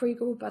 not the free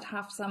group, but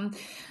have some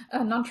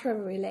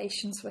non-trivial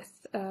relations with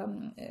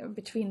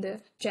between the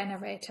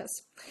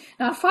generators.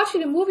 Now,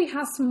 unfortunately, the movie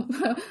has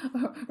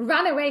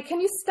run away. Can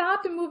you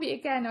start the movie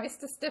again, or is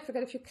this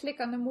difficult if you click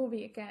on the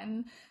movie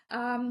again?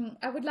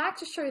 I would like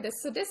to show you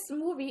this. So this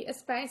movie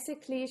is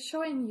basically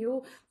showing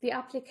you the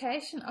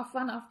application of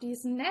one of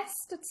these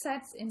nested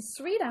sets in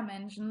 3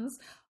 dimensions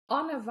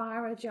on a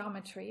viral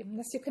geometry. And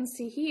as you can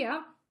see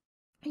here,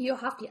 you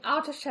have the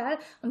outer shell,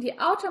 and the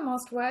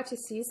outermost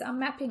vertices are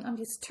mapping on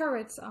these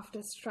turrets of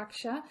the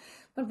structure.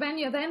 But when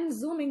you're then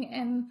zooming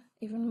in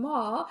even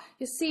more,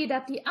 you see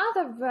that the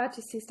other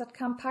vertices that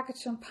come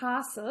packaged and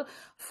parcel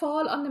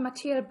fall on the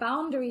material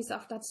boundaries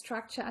of that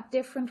structure at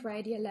different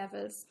radial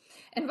levels.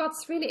 And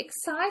what's really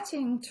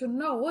exciting to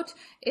note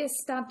is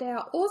that there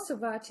are also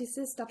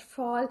vertices that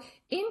fall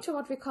into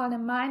what we call the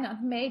minor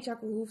and major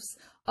grooves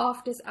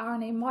of this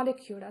RNA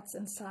molecule that's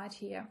inside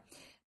here.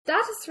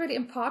 That is really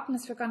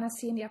important, as we're going to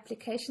see in the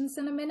applications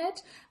in a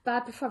minute.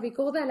 But before we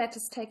go there, let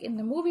us take in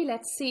the movie.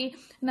 Let's see,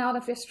 now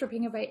that we're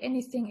stripping away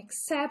anything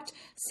except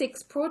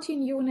 6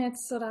 protein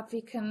units, so that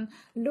we can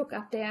look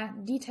at their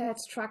detailed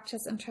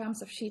structures in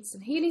terms of sheets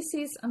and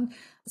helices, and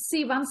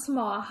see once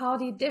more how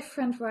the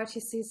different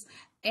vertices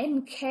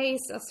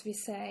encase, as we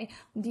say,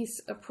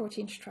 these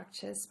protein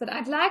structures. But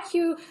I'd like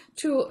you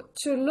to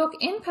look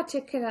in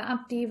particular at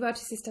the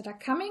vertices that are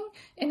coming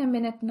in a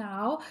minute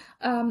now,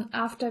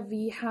 after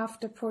we have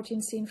the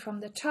protein seen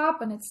from the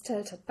top and it's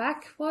tilted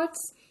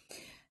backwards,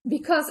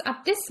 because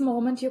at this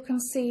moment you can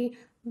see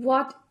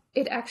what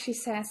it actually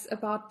says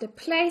about the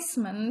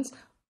placement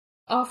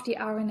of the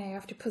RNA,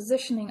 of the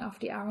positioning of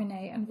the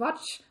RNA, and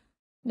watch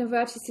the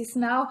vertices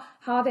now,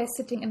 how they're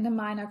sitting in the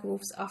minor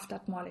grooves of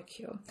that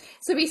molecule.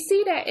 So we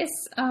see there is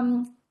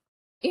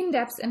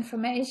in-depth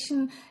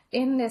information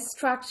in this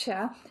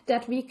structure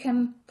that we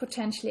can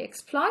potentially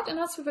exploit, and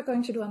that's what we're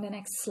going to do on the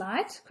next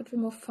slide. Could we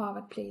move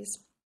forward, please?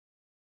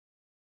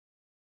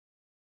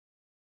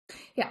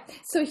 Yeah,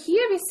 so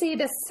here we see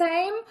the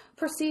same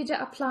procedure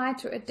applied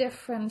to a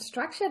different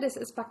structure. This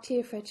is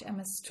bacteriophage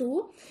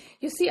MS2.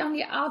 You see on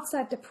the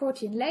outside the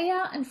protein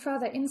layer, and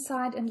further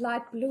inside in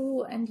light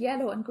blue and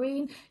yellow and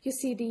green, you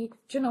see the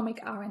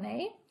genomic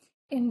RNA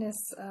in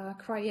this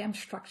cryo-EM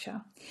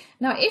structure.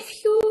 Now,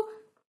 if you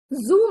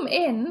zoom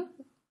in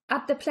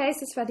at the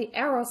places where the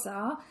arrows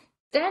are,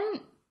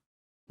 then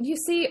you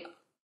see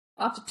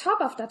at the top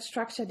of that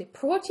structure the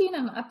protein,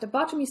 and at the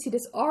bottom you see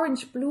this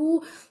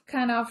orange-blue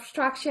kind of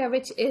structure,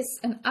 which is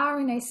an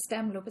RNA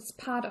stem loop. It's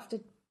part of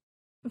the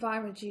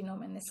viral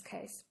genome in this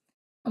case.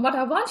 And what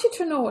I want you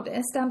to note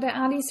is that there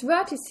are these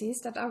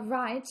vertices that are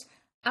right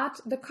at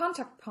the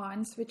contact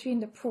points between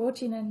the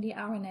protein and the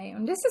RNA.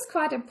 And this is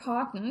quite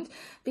important,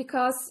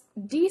 because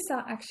these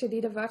are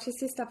actually the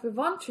vertices that we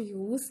want to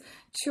use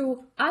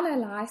to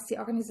analyze the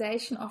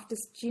organization of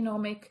this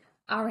genomic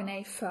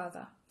RNA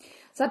further.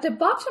 So at the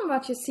bottom,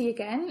 what you see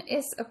again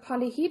is a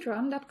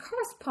polyhedron that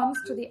corresponds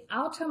to the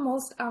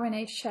outermost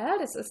RNA shell.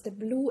 This is the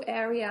blue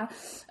area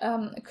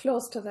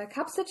close to the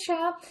capsid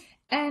shell.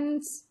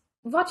 And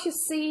what you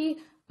see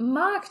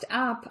marked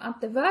up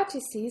at the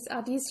vertices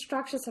are these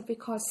structures that we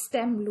call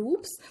stem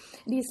loops.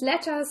 These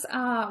letters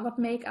are what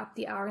make up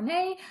the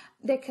RNA.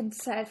 They can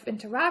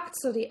self-interact,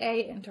 so the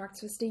A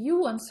interacts with the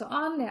U and so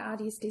on. There are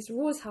these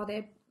rules how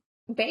they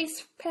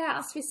base pair,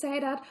 as we say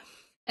that.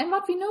 And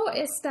what we know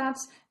is that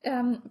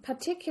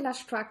particular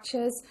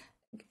structures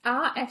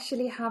are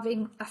actually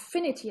having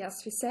affinity, as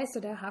we say, so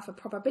they have a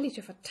probability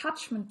of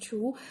attachment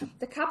to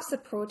the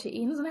capsid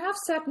proteins, and they have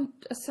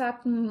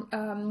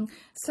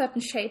certain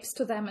shapes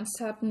to them and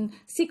certain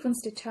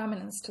sequence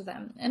determinants to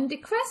them. And the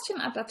question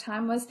at that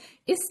time was,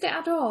 is there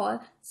at all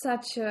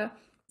such a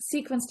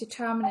sequence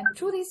determinant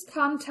to these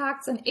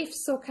contacts? And if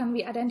so, can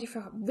we identify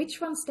which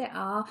ones they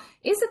are?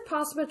 Is it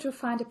possible to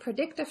find a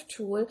predictive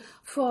tool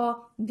for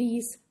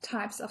these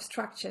types of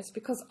structures?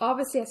 Because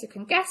obviously, as you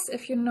can guess,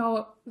 if you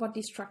know what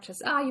these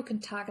structures are, you can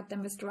target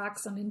them with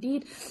drugs. And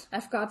indeed,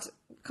 I've got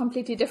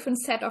completely different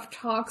set of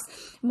talks,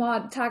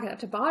 more targeted at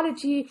the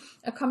biology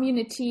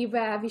community,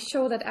 where we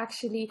show that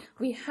actually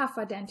we have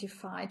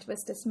identified with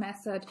this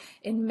method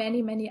in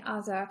many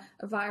other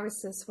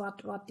viruses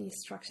what these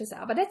structures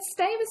are. But let's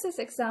stay with this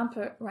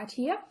example right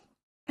here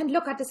and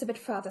look at this a bit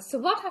further. So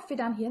what have we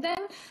done here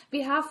then?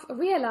 We have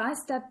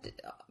realized that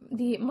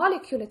the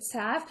molecule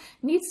itself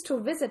needs to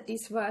visit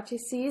these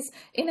vertices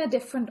in a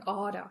different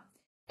order.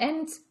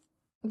 And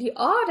the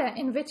order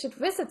in which it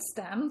visits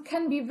them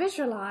can be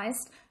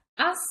visualized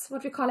as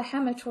what we call a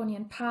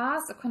Hamiltonian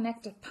path, a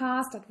connected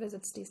path that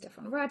visits these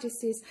different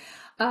vertices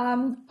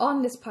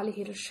on this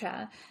polyhedral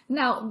shell.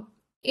 Now,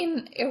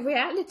 in a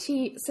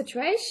reality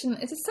situation,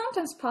 it is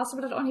sometimes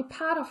possible that only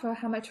part of a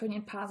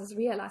Hamiltonian path is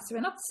realized. So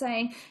we're not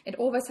saying it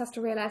always has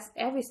to realize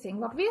everything.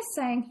 What we're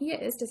saying here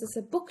is this is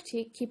a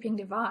bookkeeping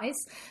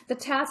device that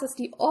tells us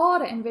the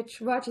order in which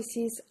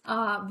vertices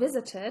are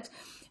visited,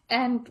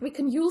 and we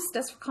can use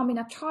this for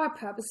combinatorial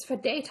purposes, for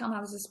data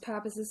analysis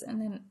purposes, and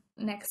then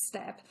next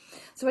step.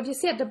 So what you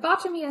see at the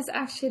bottom here is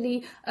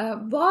actually a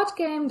board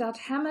game that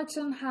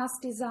Hamilton has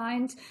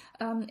designed.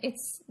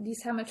 It's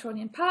these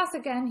Hamiltonian paths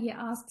again. He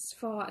asks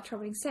for a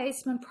traveling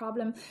salesman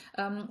problem.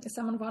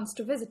 Someone wants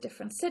to visit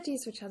different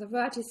cities, which are the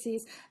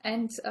vertices,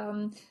 and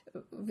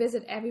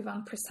visit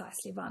everyone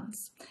precisely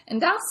once.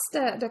 And that's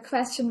the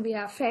question we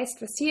are faced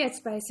with here.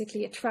 It's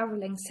basically a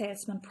traveling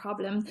salesman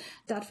problem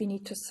that we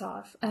need to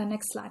solve.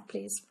 Next slide,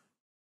 please.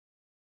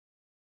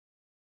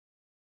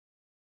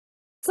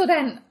 So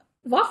then,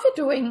 what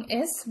we're doing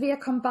is we are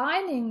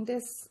combining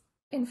this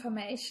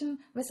information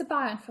with a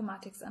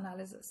bioinformatics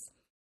analysis.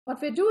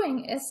 What we're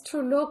doing is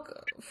to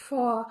look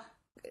for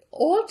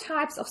all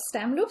types of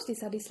stem loops.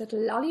 These are these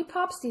little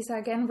lollipops. These are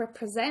again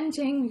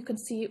representing, you can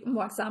see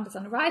more examples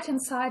on the right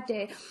hand side.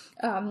 They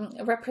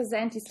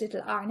represent these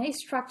little RNA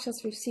structures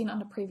we've seen on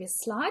the previous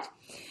slide.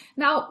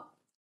 Now,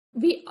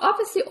 we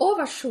obviously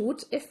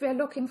overshoot if we're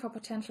looking for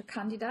potential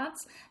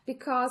candidates,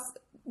 because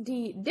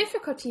the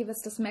difficulty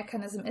with this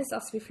mechanism is,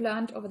 as we've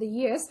learned over the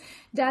years,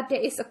 that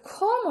there is a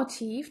core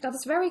motif that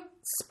is very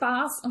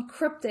sparse and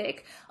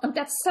cryptic, and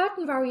that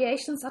certain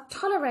variations are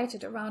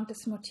tolerated around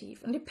this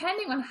motif. And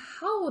depending on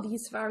how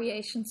these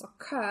variations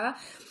occur,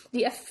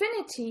 the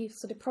affinity,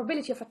 so the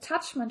probability of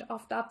attachment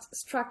of that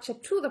structure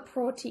to the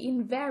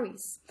protein,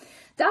 varies.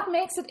 That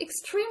makes it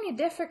extremely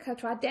difficult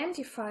to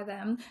identify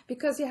them,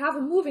 because you have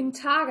a moving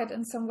target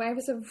in some way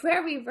with a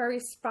very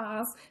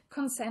sparse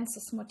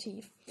consensus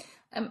motif.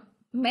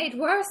 Made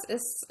worse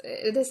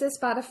is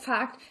by the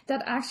fact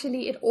that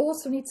actually it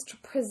also needs to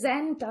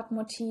present that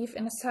motif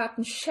in a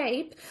certain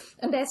shape,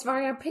 and there's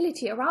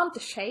variability around the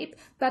shape,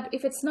 but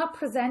if it's not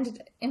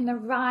presented in the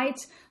right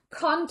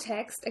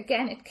context,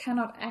 again, it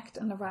cannot act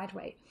in the right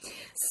way.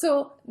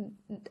 So,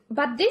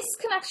 but this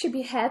can actually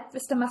be helped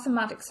with the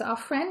mathematics. So our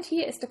friend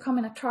here is the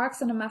combinatorics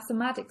and the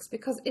mathematics,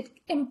 because it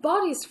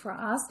embodies for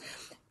us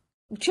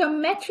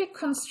geometric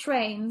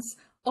constraints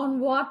on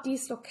what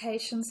these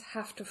locations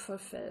have to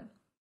fulfill.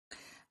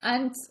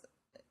 And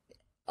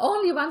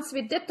only once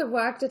we did the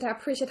work did I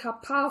appreciate how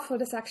powerful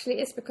this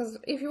actually is, because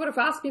if you would have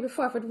asked me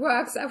before if it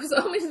works, I was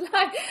always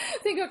like,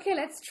 thinking, okay,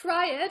 let's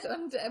try it.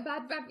 And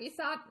but we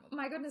thought,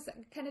 my goodness,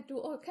 can it do?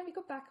 Oh, can we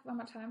go back one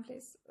more time,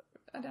 please?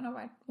 I don't know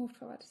why I moved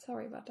forward.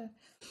 Sorry about that.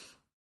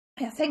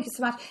 Yeah, thank you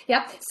so much.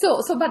 Yeah,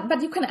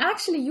 but you can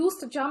actually use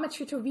the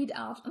geometry to read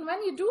out. And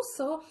when you do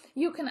so,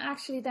 you can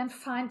actually then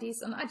find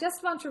these. And I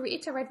just want to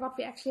reiterate what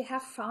we actually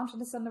have found,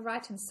 and this on the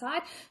right-hand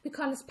side. We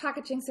call this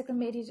packaging signal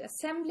mediated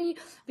assembly.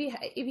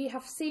 We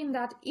have seen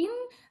that in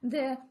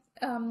the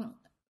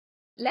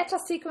letter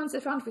sequence,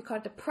 if we call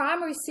it the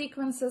primary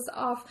sequences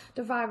of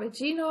the viral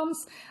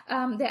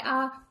genomes, there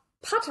are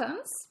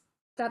patterns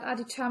that are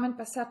determined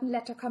by certain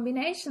letter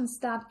combinations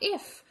that,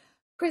 if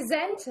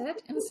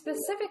presented in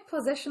specific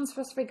positions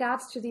with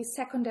regards to these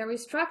secondary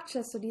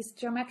structures, so these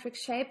geometric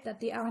shape that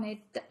the RNA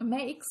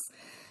makes,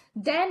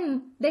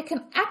 then they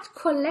can act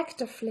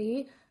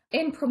collectively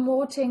in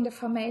promoting the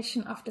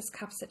formation of this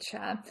capsid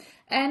shell.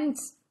 And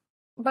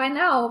by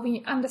now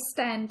we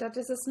understand that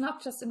this is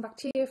not just in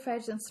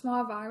bacteriophages and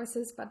small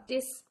viruses, but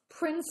this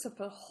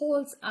principle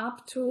holds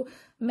up to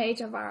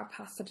major viral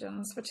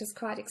pathogens, which is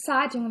quite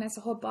exciting. And there's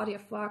a whole body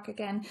of work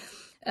again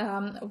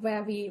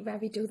where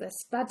we do this.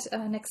 But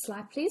next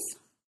slide, please.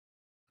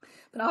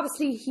 But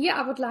obviously here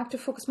I would like to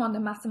focus more on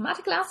the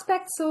mathematical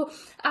aspect. So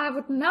I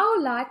would now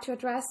like to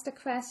address the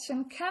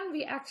question, can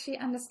we actually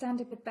understand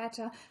a bit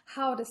better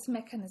how this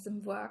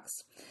mechanism works?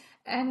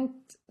 And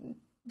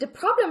the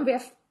problem we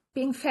have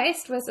being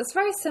faced with is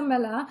very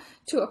similar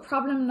to a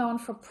problem known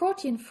for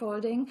protein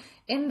folding,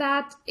 in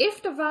that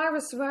if the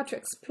virus were to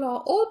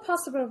explore all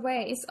possible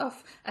ways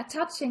of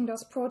attaching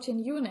those protein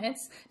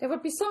units, there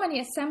would be so many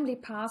assembly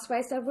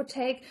pathways that would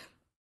take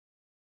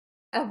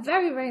a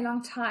very, very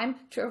long time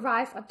to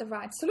arrive at the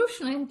right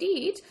solution.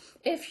 Indeed,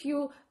 if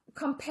you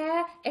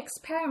compare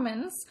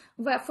experiments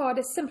where for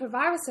this simple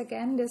virus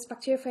again, this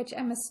bacteriophage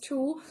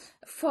MS2,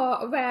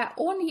 for where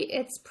only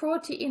its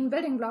protein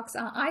building blocks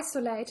are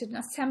isolated and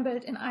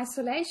assembled in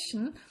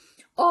isolation,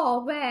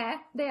 or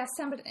where they are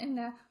assembled in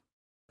the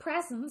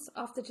presence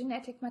of the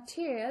genetic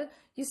material,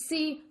 you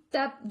see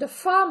that the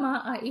former,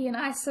 i.e. in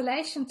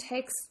isolation,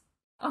 takes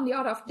on the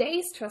order of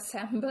days to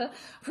assemble,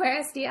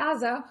 whereas the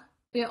other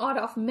the order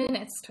of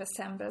minutes to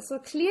assemble. So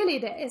clearly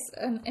there is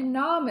an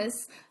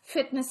enormous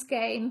fitness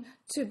gain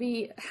to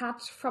be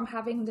had from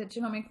having the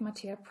genomic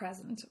material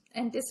present.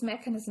 And this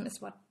mechanism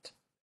is what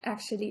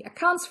actually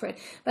accounts for it.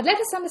 But let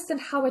us understand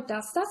how it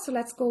does that. So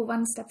let's go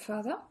one step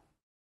further.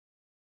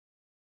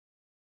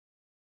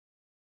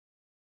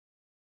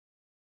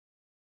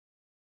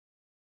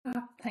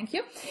 Thank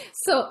you.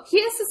 So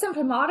here's a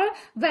simple model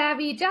where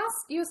we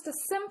just use the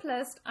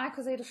simplest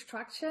icosahedral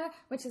structure,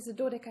 which is a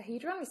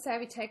dodecahedron. We say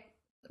we take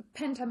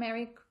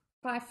pentameric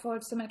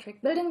 5-fold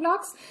symmetric building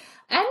blocks,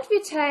 and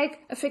we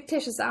take a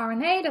fictitious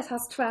RNA that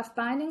has 12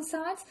 binding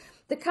sites.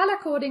 The color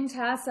coding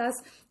tells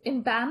us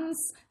in bands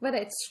whether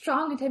it's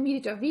strong,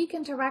 intermediate, or weak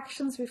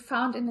interactions. We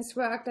found in this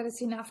work that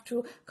is enough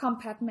to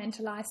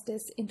compartmentalize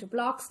this into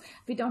blocks.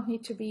 We don't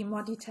need to be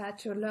more detailed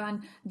to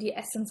learn the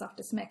essence of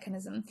this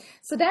mechanism.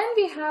 So then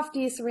we have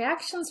these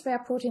reactions where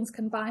proteins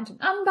can bind and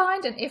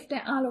unbind, and if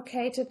they are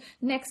located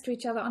next to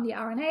each other on the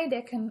RNA,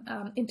 they can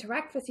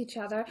interact with each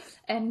other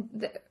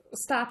and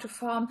start to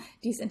form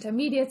these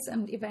intermediates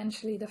and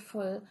eventually the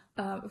full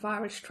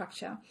viral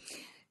structure.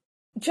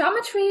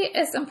 Geometry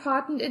is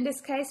important in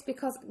this case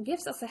because it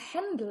gives us a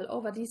handle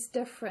over these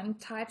different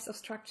types of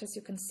structures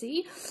you can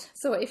see.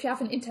 So if you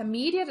have an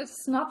intermediate,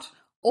 it's not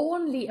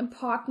only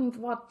important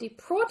what the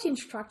protein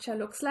structure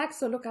looks like.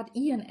 So look at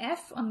E and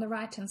F on the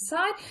right hand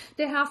side.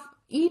 They have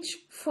each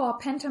 4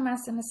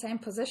 pentamers in the same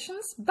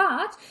positions,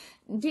 but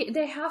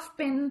they have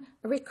been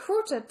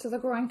recruited to the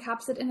growing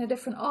capsid in a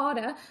different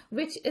order,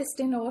 which is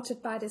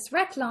denoted by this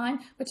red line,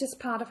 which is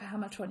part of a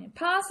Hamiltonian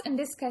path. In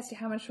this case, the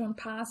Hamiltonian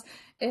path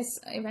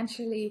is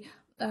eventually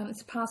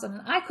it's passed on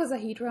an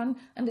icosahedron,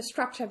 and the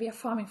structure we are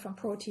forming from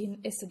protein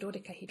is a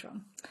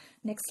dodecahedron.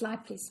 Next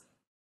slide, please.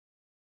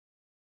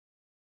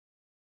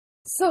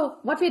 So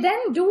what we're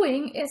then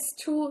doing is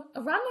to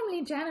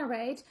randomly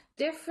generate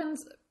different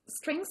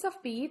strings of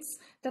beads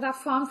that are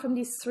formed from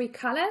these 3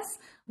 colors,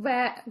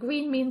 where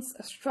green means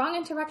a strong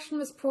interaction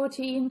with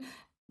protein,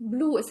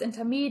 blue is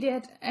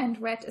intermediate, and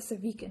red is a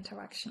weak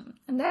interaction.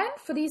 And then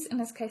for these, in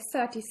this case,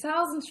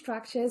 30,000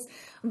 structures,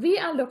 we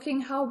are looking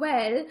how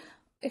well,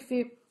 if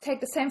we take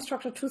the same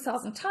structure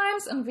 2,000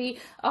 times and we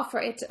offer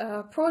it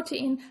a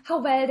protein, how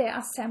well they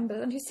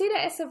assemble. And you see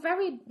there is a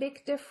very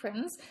big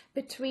difference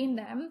between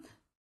them.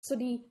 So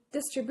the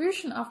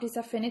distribution of these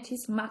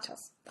affinities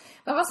matters.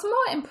 But what's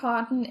more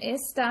important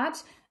is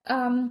that,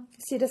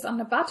 see this on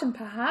the bottom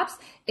perhaps,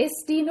 is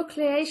the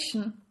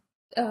nucleation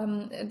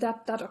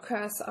that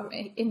occurs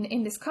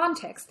in this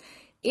context.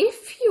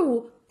 If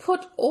you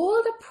put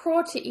all the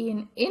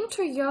protein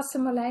into your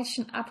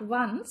simulation at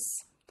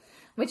once,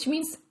 which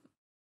means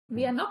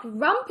we are not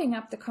ramping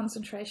up the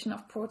concentration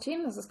of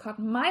protein, this is called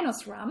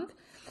minus ramp,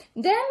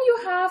 then you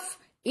have,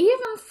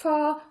 even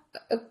for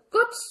a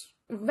good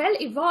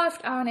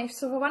well-evolved RNA,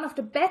 so for one of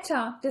the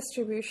better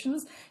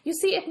distributions, you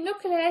see it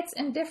nucleates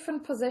in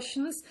different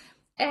positions,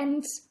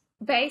 and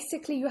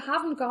basically you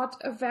haven't got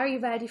a very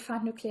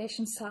well-defined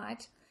nucleation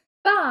site.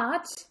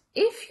 But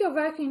if you're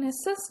working in a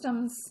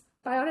systems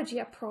biology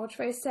approach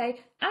where you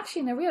say,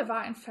 actually in a real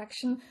viral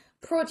infection,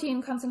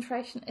 protein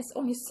concentration is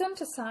only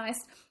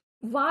synthesized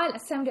while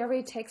assembly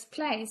already takes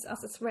place,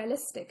 as is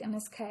realistic in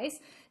this case,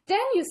 then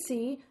you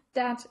see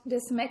that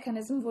this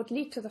mechanism would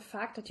lead to the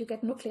fact that you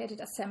get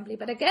nucleated assembly.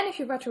 But again, if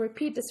you were to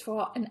repeat this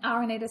for an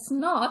RNA that's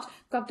not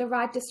got the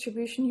right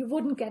distribution, you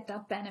wouldn't get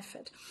that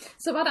benefit.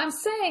 So what I'm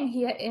saying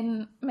here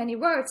in many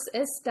words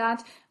is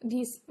that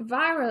these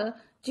viral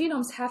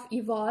genomes have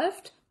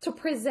evolved to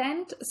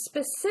present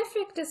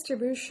specific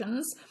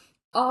distributions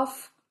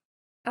of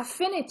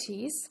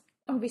affinities.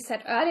 And we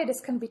said earlier, this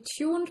can be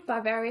tuned by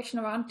variation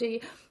around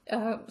the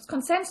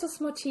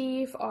consensus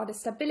motif or the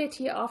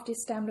stability of the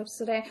stem loops.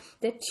 So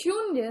they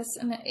tune this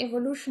in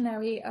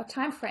evolutionary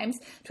time frames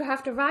to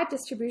have the right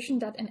distribution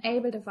that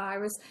enable the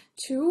virus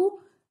to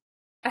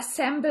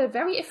assemble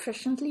very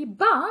efficiently,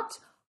 but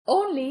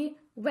only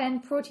when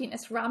protein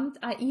is ramped,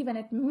 i.e. when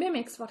it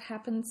mimics what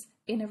happens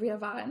in a real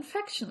viral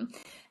infection.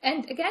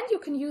 And again, you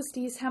can use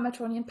these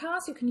Hamiltonian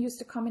paths, you can use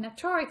the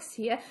combinatorics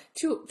here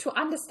to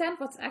understand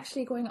what's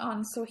actually going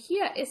on. So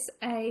here is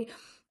a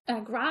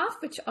graph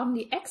which on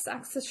the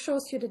x-axis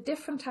shows you the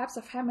different types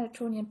of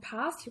Hamiltonian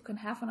paths you can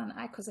have on an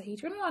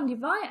icosahedron, and on the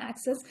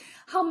y-axis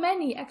how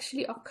many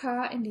actually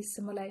occur in these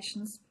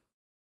simulations.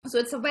 So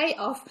it's a way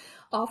of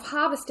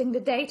harvesting the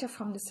data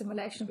from the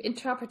simulation, of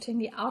interpreting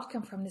the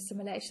outcome from the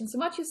simulation. So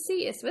what you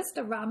see is with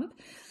the ramp,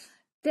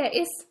 there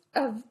is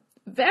a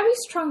very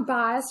strong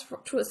bias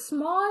to a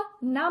small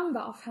number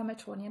of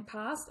Hamiltonian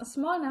paths, a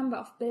small number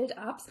of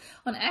build-ups,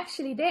 and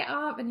actually they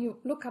are, when you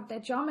look at their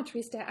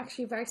geometries, they're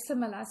actually very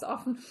similar. So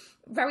often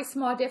very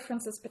small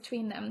differences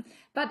between them.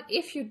 But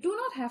if you do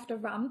not have the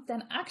rump,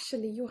 then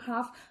actually you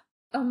have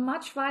a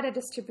much wider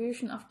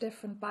distribution of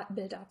different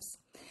build-ups.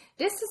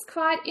 This is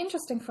quite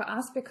interesting for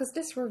us because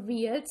this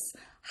reveals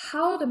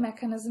how the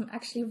mechanism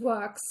actually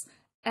works.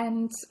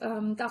 And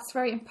that's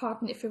very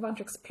important if you want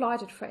to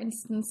exploit it, for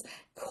instance,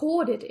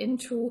 code it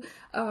into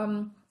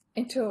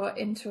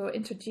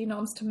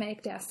genomes to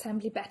make their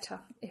assembly better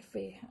if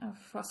we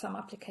for some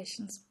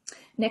applications.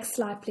 Next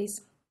slide,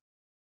 please.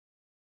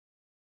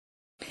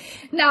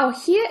 Now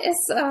here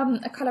is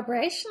a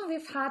collaboration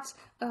we've had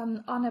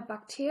on a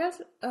bacterial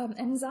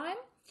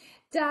enzyme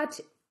that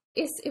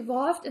is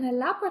evolved in a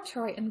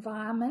laboratory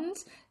environment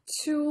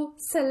to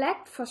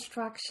select for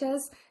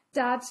structures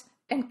that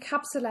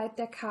encapsulate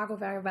their cargo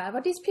very well.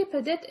 What these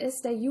people did is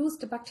they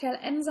used the bacterial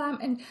enzyme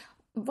and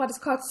what is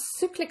called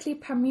cyclically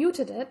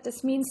permuted it.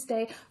 This means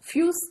they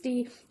fused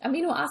the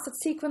amino acid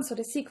sequence, so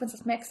the sequence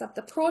that makes up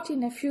the protein,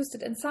 they fused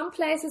it in some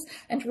places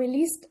and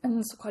released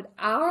a so-called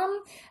arm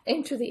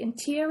into the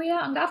interior,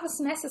 and that was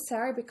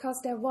necessary because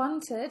they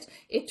wanted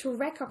it to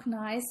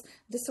recognize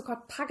the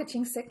so-called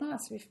packaging signal,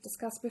 as we've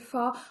discussed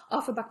before,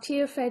 of a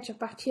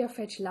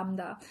bacteriophage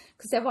lambda,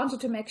 because they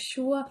wanted to make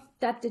sure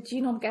that the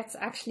genome gets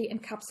actually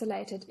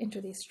encapsulated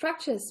into these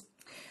structures.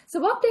 So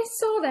what they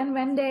saw then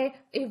when they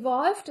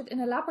evolved it in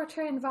a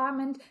laboratory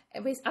environment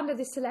under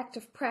the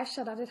selective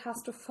pressure that it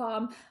has to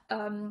form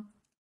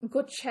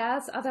good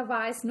shells,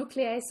 otherwise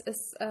nuclease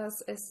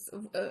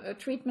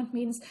treatment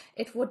means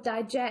it would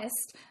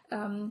digest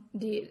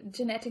the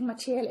genetic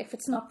material if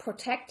it's not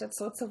protected.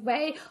 So it's a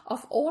way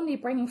of only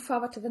bringing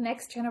forward to the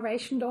next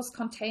generation those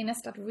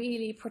containers that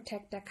really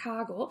protect their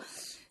cargo.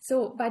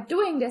 So by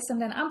doing this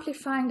and then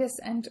amplifying this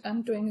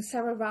and doing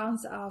several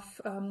rounds of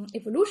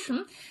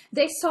evolution,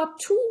 they saw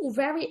two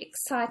very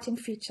exciting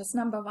features.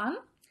 Number one,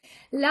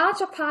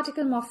 larger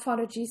particle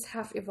morphologies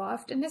have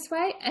evolved in this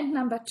way, and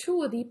number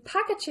two, the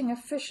packaging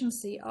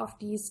efficiency of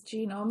these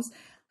genomes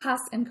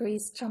has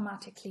increased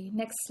dramatically.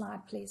 Next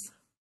slide, please.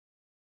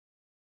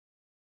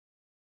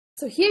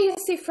 So here you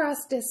see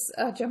first this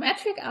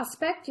geometric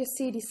aspect. You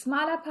see the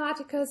smaller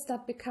particles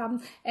that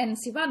become,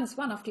 NC1 is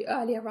one of the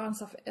earlier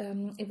rounds of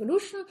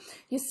evolution.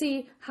 You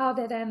see how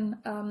they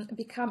then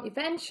become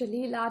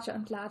eventually larger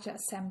and larger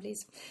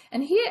assemblies.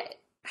 And here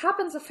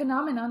happens a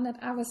phenomenon that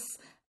I was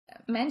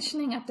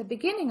mentioning at the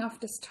beginning of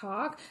this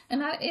talk,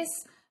 and that is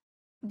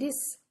this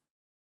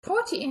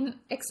protein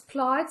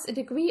exploits a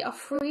degree of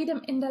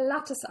freedom in the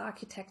lattice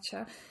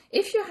architecture.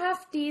 If you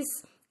have these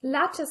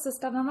lattices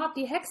that are not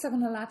the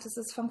hexagonal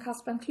lattices from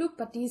Caspar and Klug,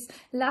 but these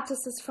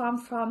lattices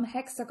formed from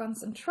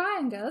hexagons and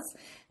triangles,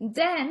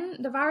 then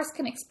the virus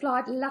can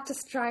exploit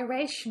lattice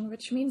gyration,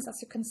 which means, as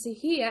you can see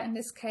here in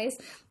this case,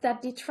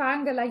 that the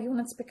triangular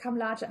units become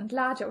larger and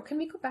larger. Or can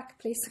we go back,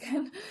 please,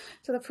 again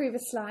to the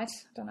previous slide?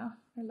 I don't know.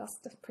 I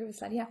lost the previous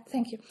slide. Yeah,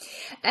 thank you.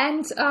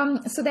 And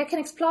so they can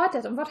exploit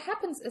it. And what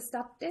happens is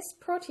that this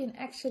protein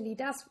actually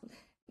does,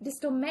 this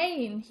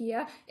domain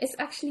here is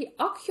actually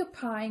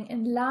occupying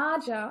in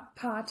larger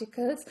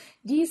particles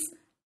these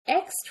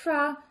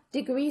extra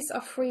degrees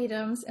of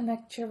freedoms in a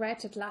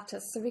curated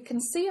lattice. So we can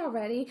see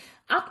already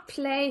at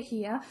play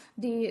here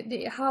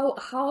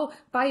how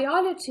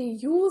biology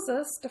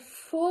uses the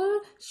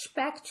full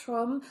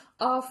spectrum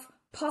of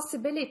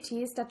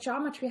possibilities that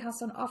geometry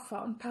has on offer,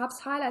 and perhaps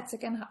highlights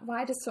again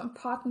why it is so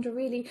important to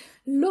really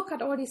look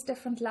at all these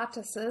different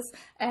lattices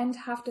and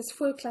have this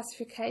full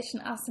classification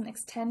as an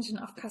extension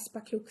of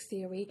Caspar-Klug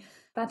theory.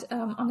 But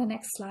on the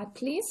next slide,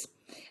 please.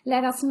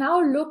 Let us now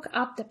look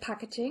at the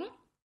packaging.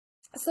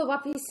 So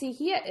what we see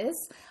here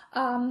is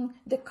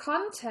the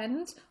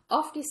content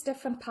of these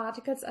different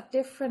particles at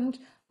different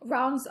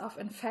rounds of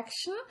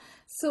infection.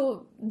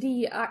 So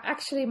the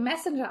actually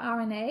messenger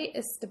RNA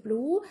is the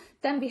blue.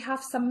 Then we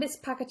have some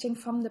mispackaging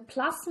from the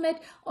plasmid,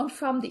 and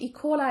from the E.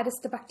 coli, it is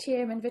the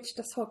bacterium in which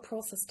this whole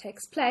process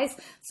takes place.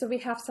 So we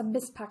have some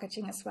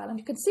mispackaging as well. And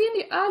you can see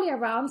in the earlier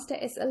rounds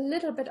there is a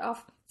little bit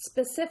of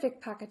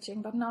specific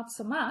packaging, but not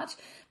so much.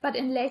 But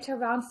in later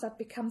rounds that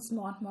becomes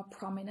more and more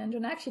prominent.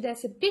 And actually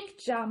there's a big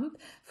jump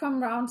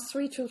from round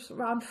 3 to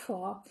round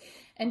 4.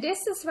 And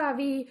this is where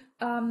we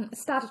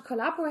started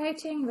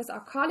collaborating with our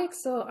colleagues.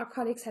 So our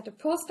colleagues had a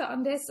poster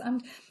on this,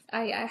 and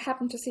I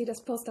happened to see this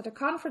poster at a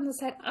conference and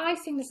said, I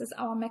think this is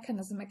our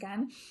mechanism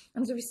again.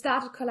 And so we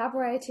started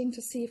collaborating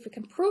to see if we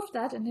can prove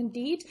that. And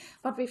indeed,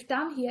 what we've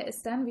done here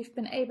is then we've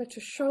been able to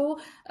show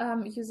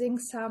using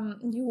some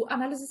new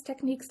analysis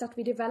techniques that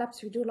we developed.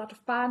 So we do a lot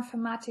of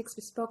bioinformatics.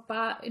 We spoke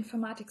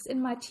bioinformatics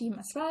in my team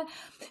as well,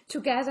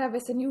 together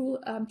with a new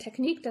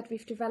technique that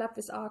we've developed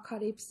with our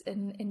colleagues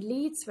in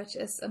Leeds, which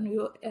is a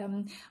new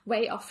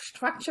way of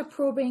structure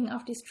probing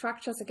of these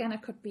structures. Again,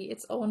 it could be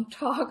its own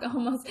talk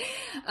almost.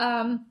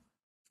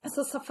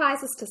 So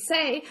suffices to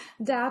say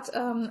that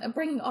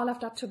bringing all of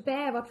that to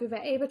bear, what we were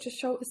able to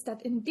show is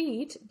that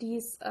indeed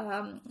these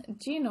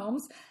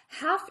genomes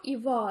have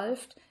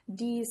evolved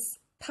these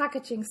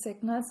packaging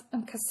signals,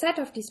 a cassette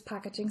of these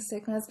packaging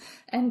signals,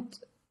 and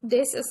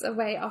this is a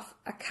way of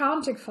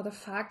accounting for the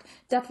fact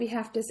that we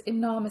have this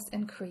enormous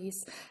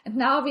increase. And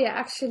now we are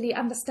actually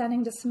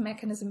understanding this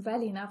mechanism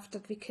well enough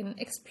that we can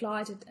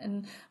exploit it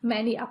in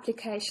many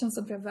applications,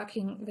 and we're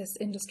working with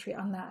industry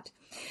on that.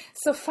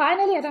 So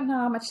finally, I don't know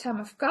how much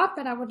time I've got,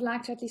 but I would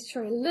like to at least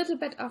show you a little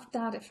bit of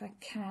that if I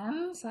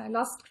can. So I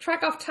lost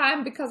track of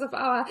time because of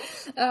our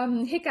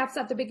hiccups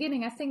at the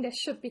beginning. I think there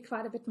should be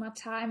quite a bit more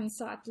time,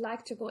 so I'd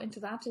like to go into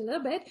that a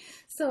little bit.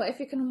 So if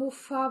you can move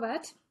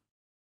forward.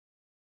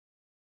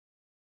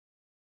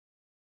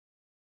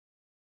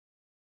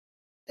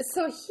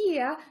 So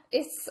here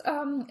is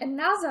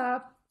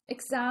another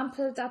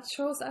example that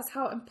shows us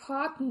how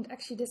important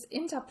actually this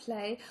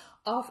interplay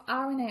of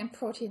RNA and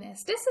protein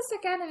is. This is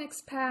again an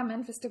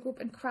experiment with the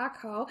group in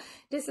Krakow.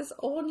 This is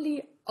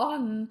only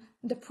on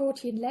the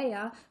protein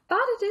layer, but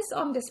it is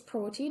on this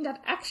protein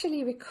that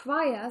actually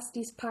requires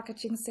these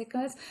packaging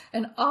signals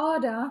in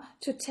order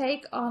to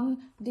take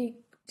on the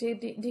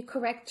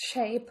correct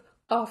shape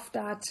of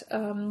that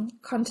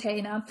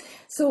container.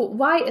 So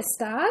why is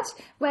that?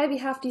 Well, we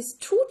have these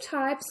two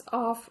types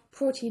of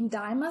protein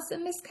dimers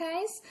in this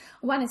case.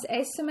 One is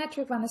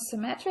asymmetric, one is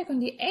symmetric,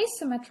 and the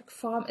asymmetric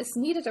form is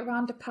needed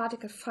around the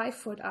particle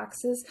 5-fold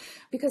axis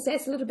because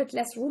there's a little bit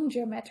less room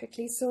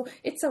geometrically. So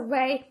it's a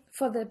way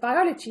for the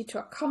biology to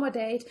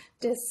accommodate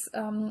this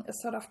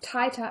sort of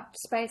tighter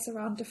space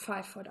around the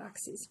 5-fold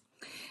axis.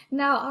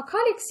 Now, our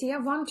colleagues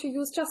here want to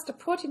use just a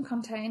protein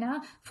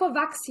container for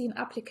vaccine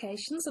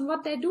applications, and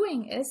what they're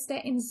doing is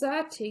they're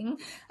inserting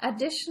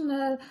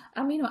additional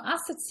amino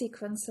acid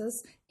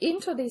sequences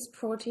into these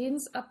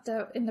proteins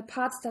in the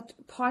parts that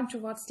point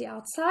towards the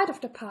outside of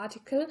the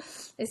particle.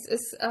 This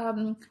is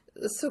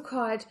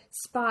so-called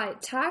spy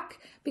tag,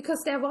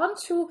 because they want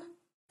to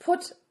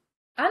put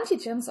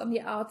antigens on the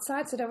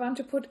outside, so they want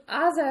to put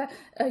other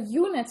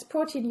units,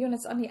 protein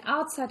units on the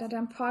outside that are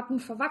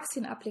important for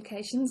vaccine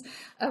applications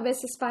with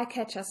the spy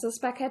catcher, so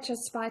spy catcher,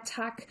 spy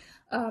tag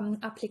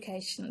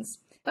applications.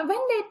 But when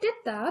they did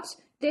that,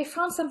 they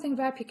found something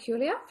very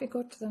peculiar. If we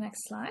go to the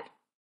next slide,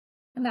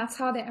 and that's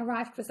how they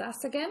arrived with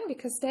us again,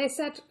 because they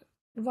said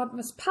what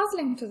was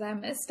puzzling to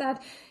them is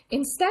that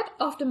instead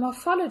of the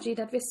morphology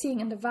that we're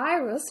seeing in the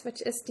virus,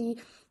 which is the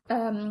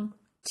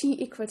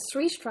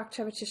T=3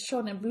 structure, which is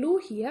shown in blue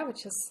here,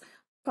 which is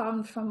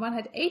found from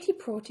 180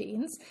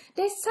 proteins,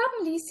 they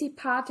suddenly see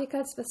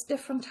particles with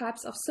different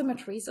types of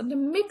symmetries and a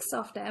mix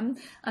of them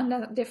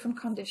under different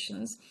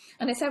conditions.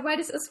 And they said, well,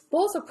 this is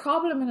both a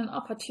problem and an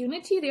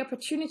opportunity. The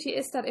opportunity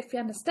is that if we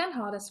understand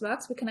how this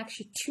works, we can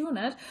actually tune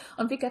it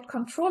and we get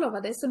control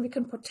over this, and we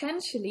can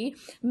potentially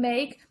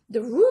make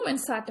the room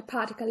inside the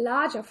particle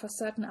larger for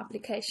certain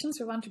applications.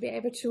 We want to be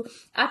able to,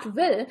 at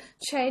will,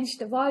 change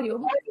the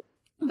volume.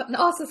 But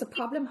also as a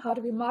problem, how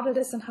do we model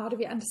this and how do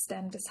we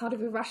understand this? How do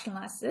we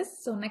rationalize this?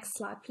 So next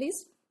slide,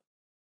 please.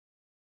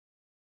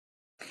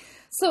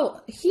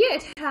 So here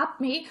it helped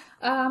me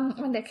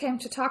when they came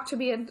to talk to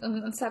me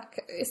and said,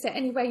 is there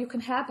any way you can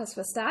help us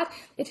with that?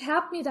 It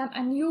helped me that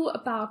I knew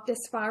about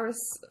this virus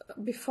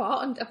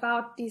before and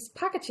about these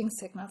packaging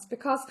signals,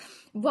 because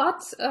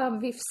what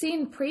we've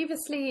seen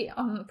previously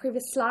on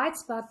previous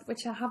slides, but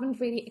which I haven't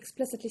really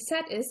explicitly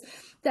said, is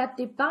that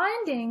the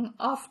binding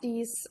of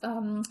these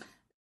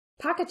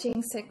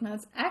packaging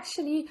signals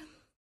actually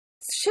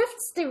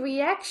shifts the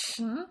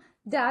reaction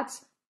that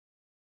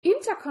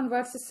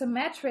interconverts the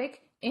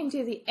symmetric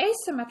into the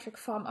asymmetric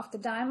form of the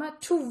dimer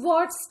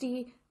towards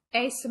the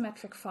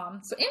asymmetric form.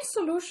 So in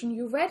solution,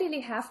 you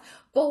readily have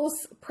both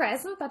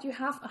present, but you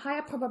have a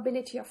higher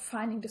probability of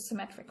finding the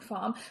symmetric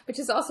form, which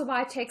is also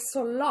why it takes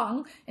so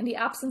long in the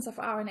absence of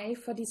RNA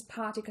for these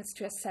particles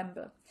to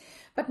assemble.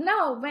 But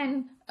now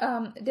when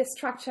this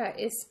structure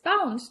is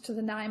bound to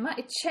the dimer,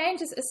 it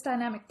changes its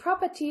dynamic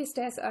properties.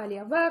 There's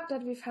earlier work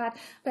that we've had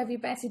where we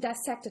basically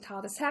dissected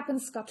how this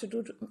happens, got to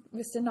do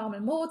with the normal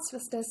modes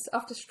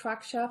of the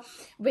structure,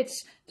 which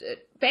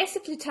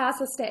basically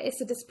tells us there is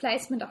a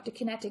displacement of the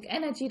kinetic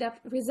energy that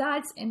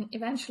results in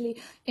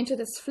eventually into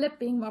this flip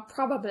being more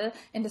probable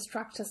in the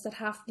structures that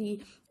have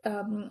the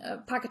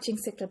packaging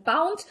signal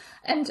bound,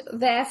 and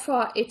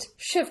therefore it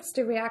shifts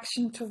the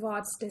reaction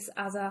towards this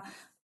other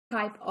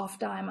type of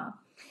dimer.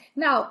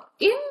 Now,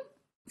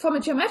 from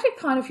a geometric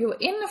point of view,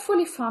 in a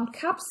fully formed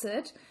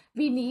capsid,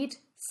 we need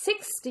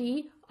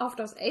 60 of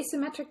those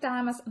asymmetric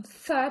dimers and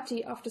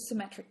 30 of the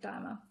symmetric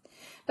dimer.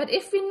 But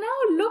if we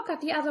now look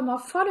at the other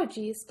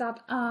morphologies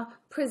that are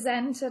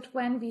presented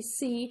when we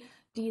see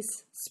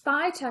these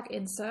spy tag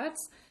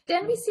inserts,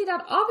 then we see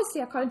that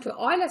obviously according to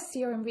Euler's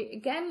theorem, we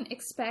again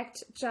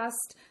expect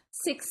just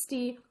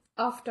 60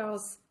 of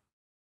those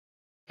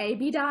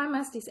AB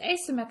dimers, these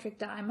asymmetric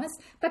dimers,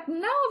 but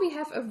now we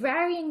have a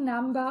varying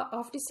number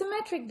of the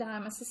symmetric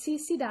dimers, the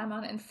CC dimer,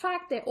 and in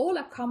fact they all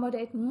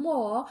accommodate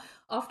more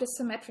of the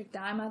symmetric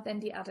dimer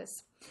than the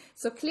others.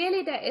 So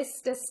clearly there is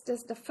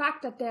the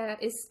fact that there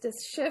is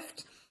this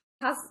shift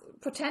has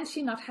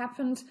potentially not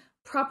happened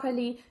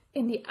properly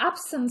in the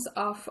absence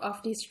of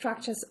these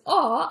structures,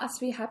 or as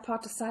we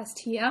hypothesized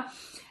here,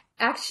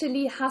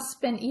 actually has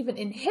been even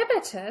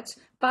inhibited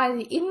by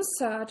the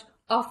insert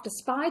of the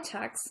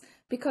spitacs,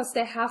 because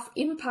they have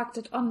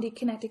impacted on the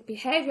kinetic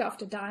behavior of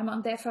the dimer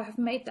and therefore have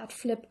made that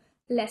flip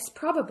less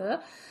probable.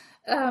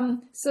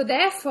 So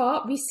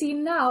therefore, we see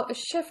now a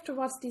shift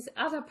towards these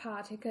other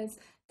particles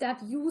that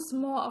use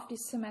more of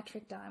these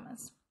symmetric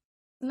dimers.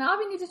 Now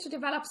we needed to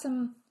develop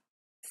some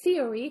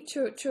theory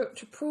to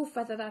prove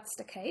whether that's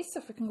the case. So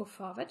if we can go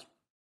forward.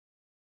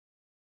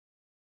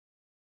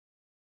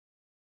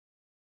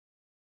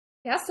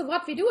 Yeah, so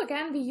what we do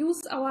again, we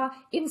use our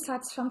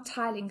insights from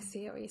tiling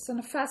theory. So in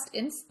the first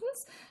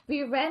instance,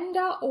 we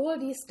render all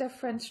these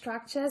different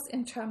structures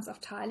in terms of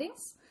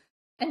tilings.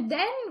 And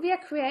then we are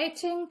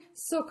creating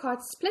so-called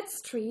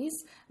splits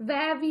trees,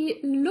 where we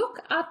look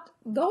at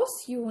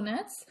those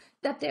units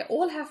that they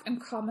all have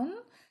in common,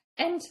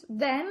 and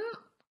then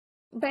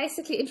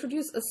basically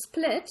introduce a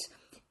split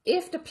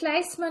if the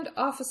placement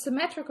of a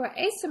symmetric or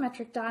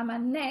asymmetric dimer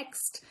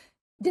next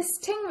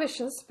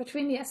distinguishes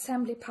between the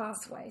assembly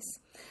pathways.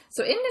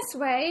 So in this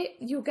way,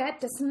 you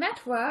get this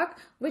network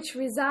which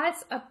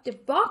resides at the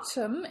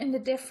bottom in the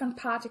different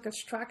particle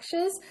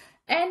structures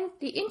and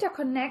the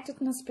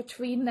interconnectedness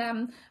between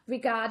them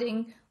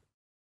regarding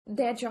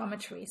their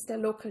geometries, their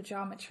local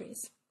geometries.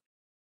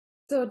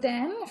 So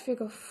then, if we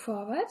go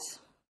forward.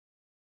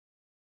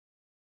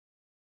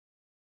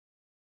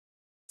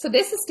 So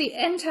this is the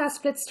entire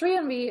splits tree,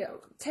 and we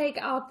take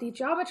out the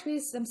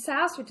geometries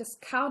themselves. We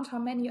just count how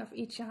many of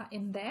each are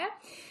in there.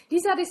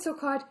 These are the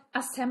so-called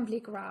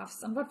assembly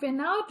graphs. And what we're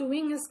now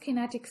doing is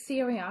kinetic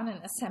theory on an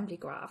assembly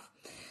graph.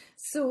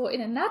 So in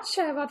a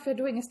nutshell, what we're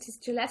doing is these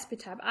Gillespie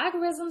type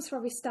algorithms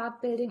where we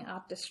start building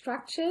out the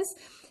structures.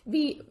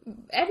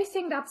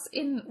 Everything that's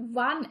in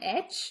one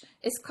edge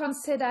is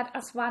considered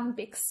as one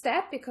big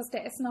step because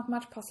there is not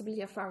much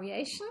possibility of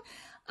variation.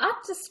 At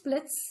the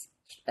splits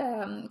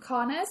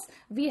corners,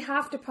 we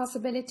have the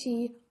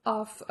possibility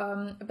of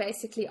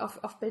basically of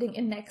building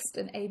in next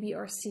an A, B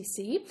or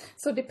CC.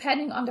 So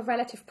depending on the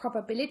relative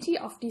probability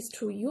of these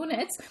two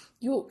units,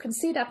 you can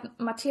see that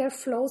material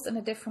flows in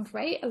a different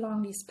way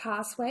along these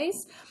pathways.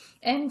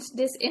 And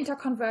this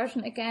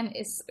interconversion again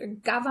is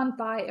governed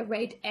by a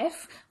rate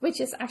F,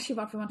 which is actually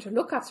what we want to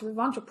look at. So we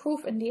want to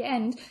prove in the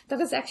end that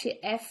it's actually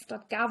F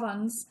that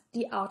governs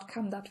the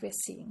outcome that we're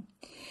seeing.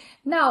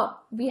 Now,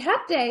 we had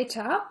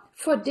data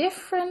for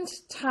different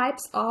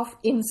types of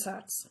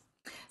inserts.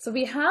 So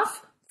we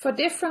have, for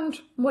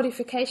different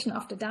modification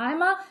of the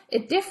dimer, a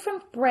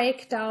different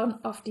breakdown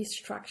of these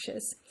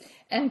structures.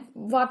 And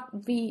what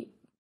we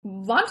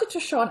wanted to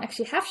show, and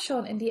actually have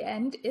shown in the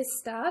end,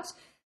 is that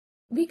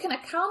we can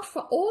account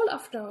for all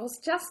of those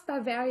just by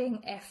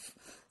varying F.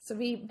 So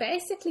we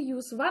basically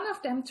use one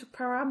of them to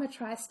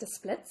parameterize the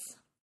splits,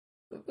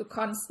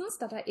 constants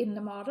that are in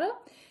the model.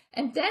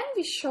 And then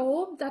we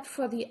show that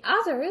for the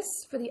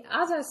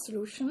other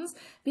solutions,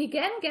 we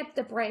again get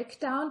the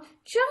breakdown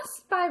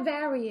just by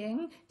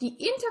varying the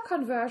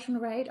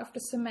interconversion rate of the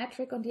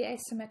symmetric and the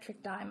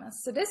asymmetric dimers.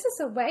 So this is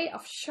a way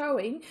of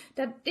showing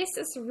that this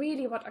is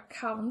really what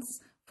accounts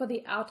for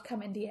the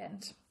outcome in the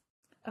end.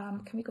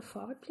 Can we go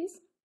forward,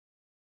 please?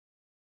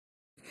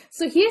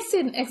 So here's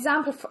an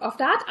example of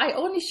that. I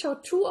only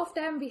showed two of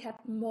them. We had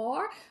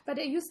more, but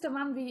I used the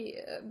one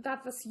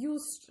that was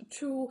used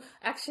to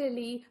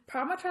actually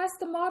parameterize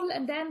the model,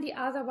 and then the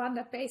other one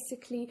that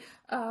basically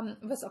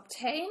was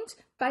obtained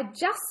by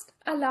just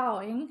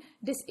allowing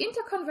this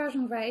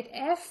interconversion rate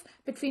F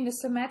between the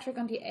symmetric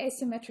and the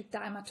asymmetric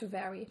dimer to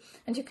vary.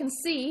 And you can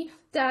see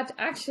that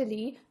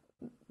actually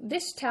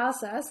this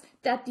tells us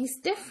that these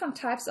different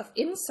types of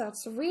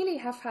inserts really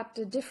have had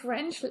the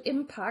differential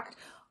impact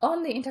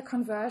on the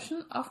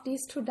interconversion of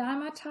these two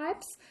dimer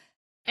types.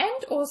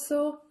 And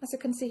also, as you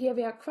can see here,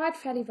 we are quite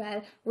fairly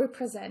well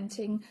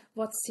representing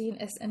what's seen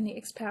as in the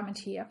experiment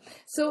here.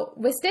 So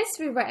with this,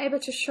 we were able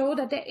to show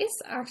that there is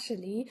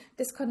actually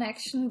this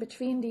connection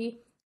between the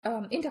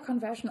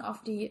interconversion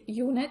of the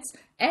units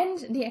and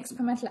the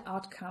experimental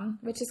outcome,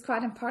 which is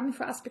quite important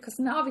for us because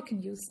now we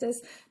can use this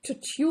to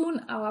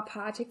tune our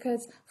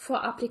particles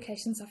for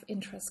applications of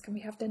interest. Can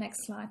we have the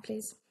next slide,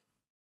 please?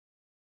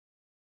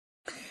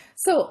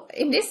 So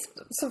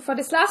for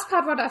this last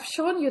part, what I've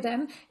shown you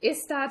then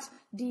is that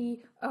the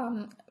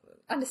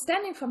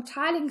understanding from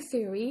tiling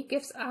theory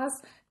gives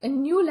us a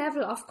new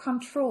level of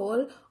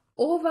control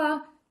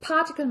over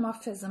particle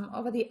morphism,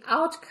 over the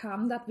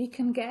outcome that we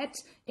can get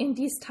in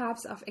these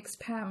types of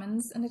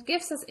experiments, and it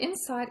gives us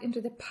insight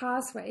into the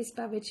pathways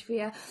by which we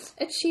are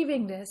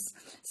achieving this.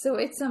 So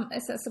it's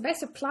a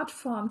basic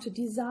platform to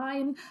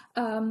design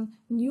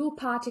new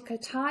particle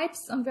types,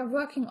 and we're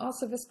working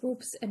also with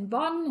groups in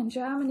Bonn, in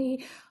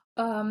Germany,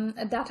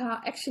 that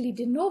are actually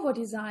de novo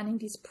designing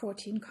these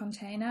protein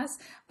containers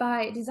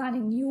by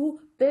designing new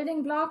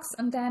building blocks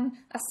and then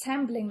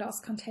assembling those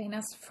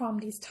containers from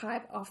these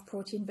type of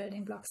protein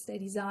building blocks they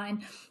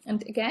design.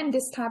 And again,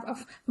 this type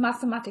of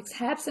mathematics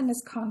helps in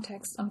this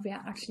context, and we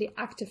are actually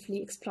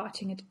actively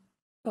exploiting it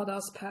for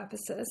those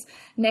purposes.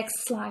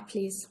 Next slide,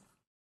 please.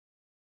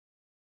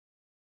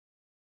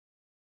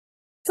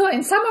 So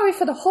in summary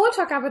for the whole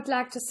talk, I would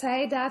like to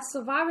say that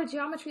viral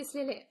geometry is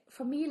really,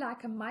 for me,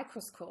 like a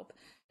microscope.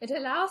 It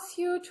allows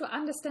you to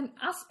understand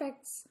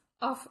aspects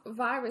of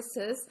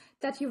viruses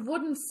that you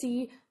wouldn't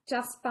see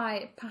just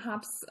by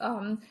perhaps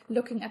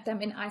looking at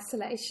them in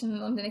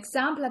isolation. And an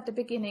example at the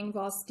beginning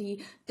was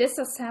the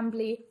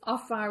disassembly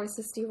of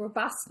viruses, the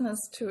robustness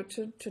to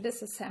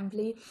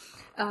disassembly,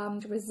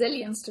 the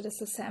resilience to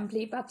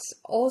disassembly, but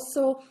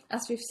also,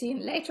 as we've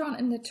seen later on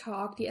in the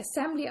talk, the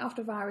assembly of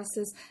the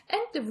viruses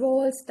and the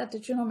roles that the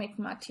genomic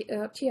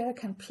material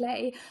can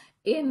play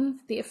in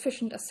the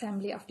efficient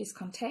assembly of these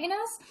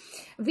containers.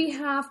 We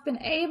have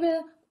been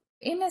able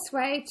in this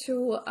way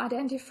to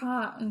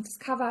identify and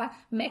discover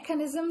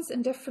mechanisms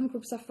in different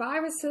groups of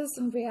viruses,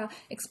 and we are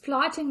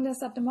exploiting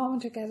this at the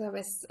moment together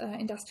with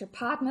industrial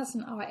partners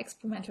and our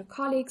experimental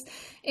colleagues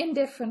in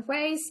different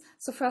ways.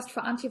 So first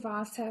for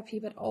antiviral therapy,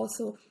 but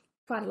also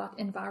quite a lot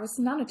in virus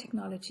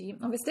nanotechnology.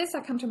 And with this, I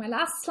come to my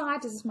last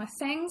slide. This is my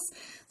thanks.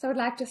 So I would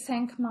like to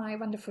thank my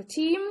wonderful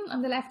team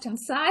on the left-hand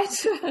side.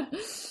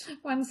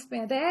 Once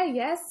we're there,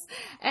 yes.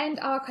 And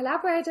our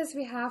collaborators,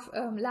 we have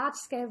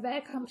large-scale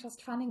Wellcome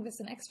Trust funding with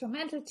an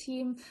experimental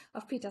team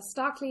of Peter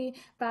Stockley,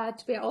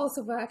 but we're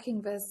also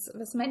working with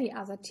many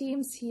other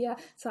teams here.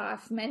 So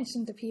I've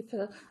mentioned the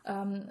people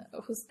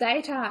whose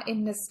data are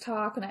in this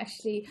talk, and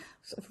actually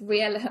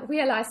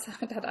realized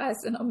that I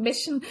was an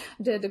omission.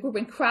 The group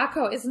in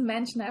Krakow isn't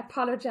mentioned. I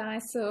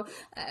apologize. So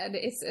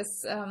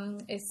it's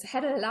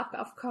Hedel Lab,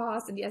 of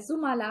course, and the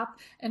Azuma Lab,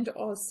 and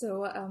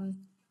also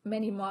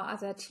many more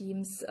other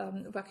teams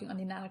working on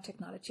the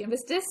nanotechnology. And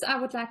with this, I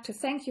would like to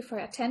thank you for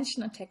your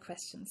attention and take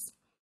questions.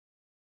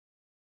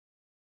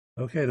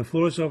 Okay, the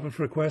floor is open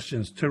for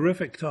questions.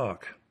 Terrific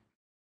talk.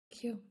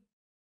 Thank you.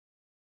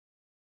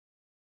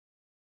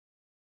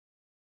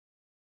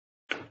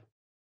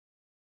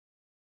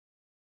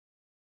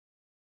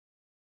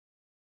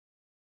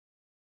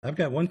 I've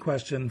got one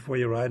question for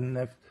you,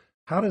 Reidun.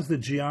 How does the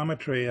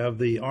geometry of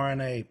the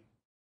RNA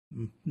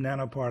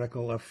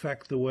nanoparticle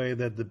affect the way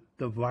that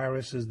the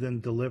virus is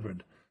then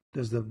delivered?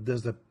 Does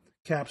the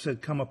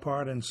capsid come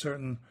apart in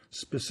certain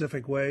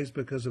specific ways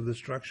because of the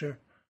structure?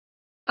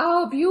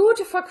 Oh,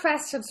 beautiful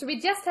question. So we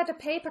just had a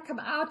paper come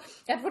out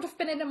that would have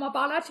been in a more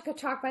biological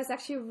talk, but it's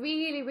actually a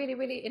really, really,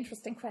 really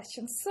interesting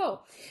question.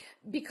 So,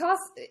 because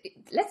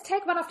let's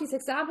take one of these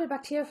examples,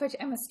 bacteriophage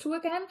MS2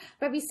 again,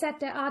 where we said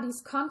there are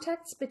these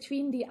contacts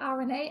between the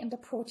RNA and the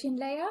protein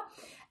layer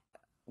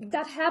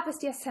that help with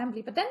the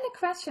assembly. But then the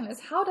question is,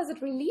 how does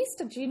it release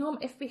the genome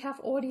if we have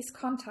all these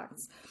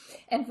contacts?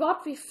 And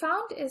what we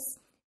found is,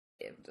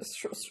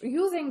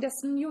 using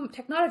this new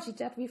technology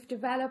that we've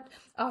developed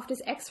of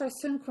this X-ray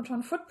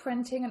synchrotron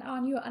footprinting and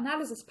our new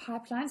analysis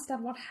pipelines,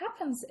 that what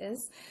happens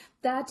is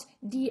that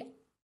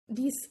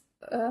these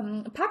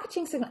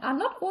packaging signals are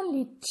not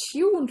only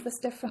tuned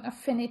with different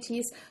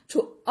affinities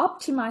to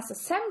optimize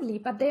assembly,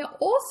 but they are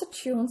also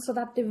tuned so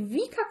that the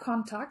weaker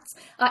contacts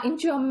are in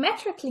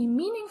geometrically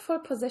meaningful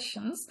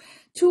positions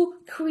to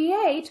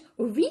create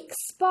weak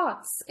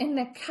spots in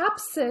the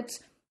capsid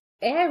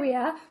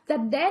area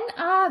that then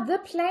are the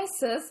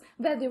places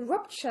where the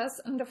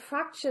ruptures and the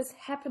fractures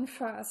happen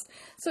first.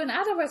 So in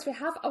other words, we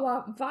have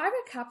our viral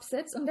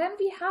capsids, and then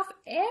we have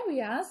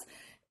areas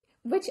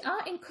which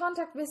are in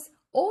contact with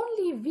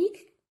only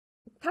weak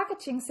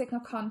packaging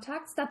signal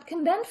contacts that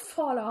can then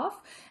fall off,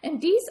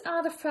 and these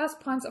are the first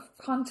points of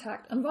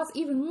contact. And what's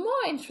even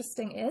more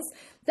interesting is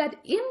that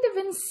in the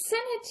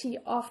vicinity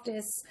of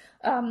this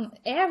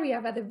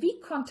area where the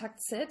weak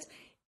contacts sit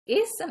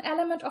is an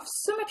element of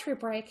symmetry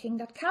breaking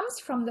that comes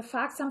from the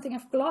fact, something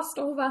I've glossed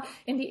over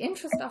in the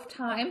interest of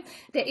time,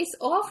 there is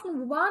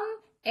often one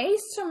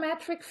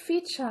asymmetric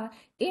feature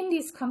in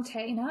these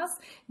containers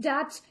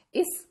that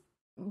is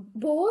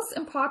both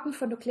important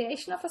for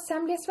nucleation of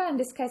assembly as well. In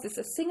this case, it's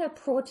a single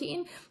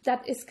protein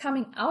that is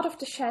coming out of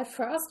the shell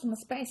first and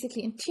is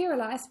basically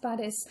interiorized by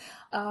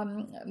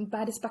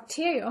this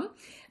bacterium.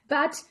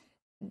 But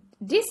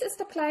this is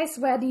the place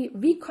where the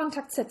weak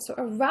contact sits. So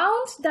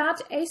around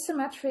that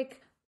asymmetric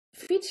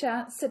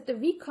feature sit the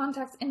weak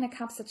contacts in the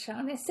capsid shell,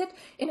 and they sit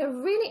in a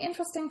really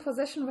interesting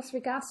position with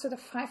regards to the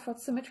 5-fold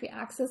symmetry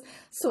axis,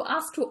 so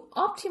as to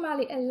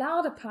optimally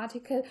allow the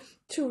particle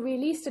to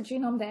release the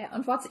genome there.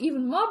 And what's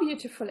even more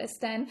beautiful is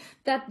then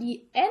that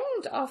the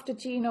end of the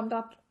genome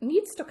that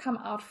needs to come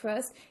out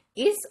first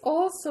is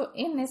also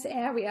in this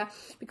area,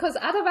 because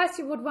otherwise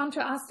you would want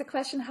to ask the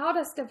question, how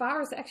does the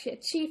virus actually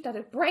achieve that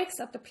it breaks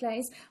at the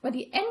place where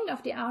the end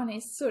of the RNA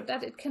is, so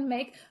that it can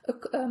make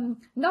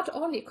not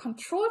only a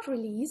controlled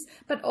release,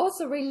 but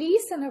also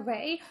release in a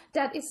way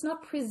that is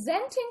not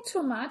presenting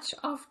too much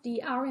of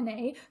the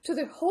RNA to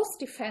the host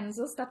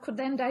defenses that could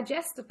then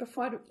digest it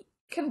before it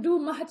can do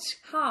much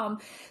harm.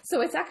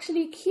 So it's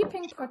actually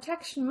keeping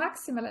protection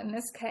maximal in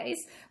this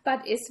case,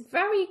 but is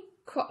very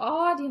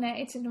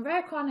coordinated in a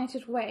very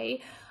coordinated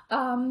way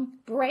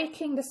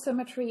breaking the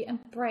symmetry and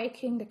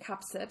breaking the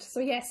capsid? So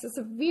yes, it's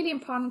a really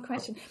important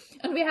question.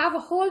 And we have a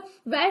whole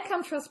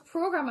Welcome Trust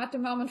program at the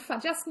moment for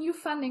just new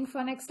funding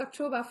for next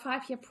October,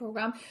 5-year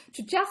program,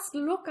 to just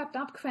look at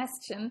that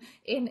question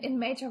in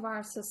major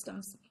virus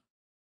systems.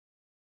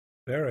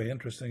 Very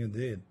interesting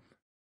indeed.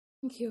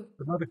 Thank you.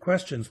 Some other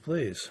questions,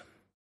 please.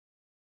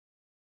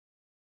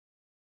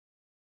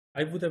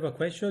 I would have a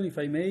question, if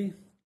I may.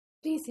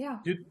 Please, yeah.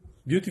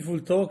 Beautiful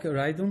talk,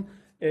 Reidun.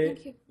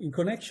 Thank you. In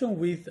connection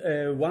with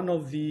one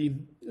of the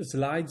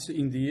slides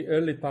in the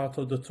early part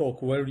of the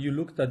talk, where you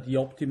looked at the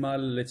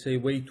optimal, let's say,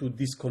 way to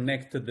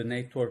disconnect the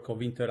network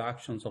of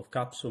interactions of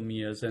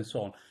capsomeres and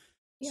so on.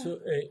 Yeah. So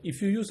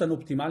if you use an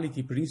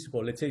optimality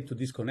principle, let's say, to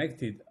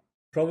disconnect it,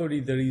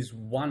 probably there is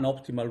one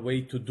optimal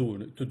way to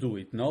do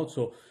it, no?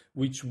 So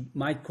which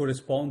might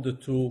correspond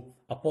to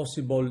a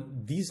possible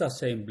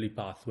disassembly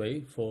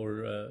pathway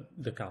for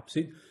the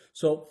capsid.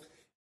 So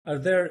are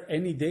there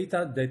any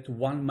data that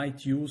one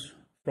might use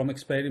from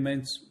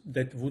experiments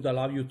that would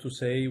allow you to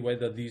say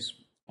whether this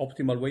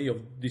optimal way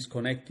of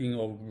disconnecting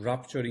or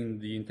rupturing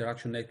the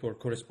interaction network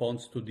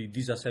corresponds to the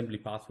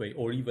disassembly pathway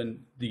or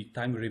even the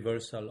time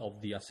reversal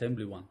of the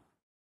assembly one?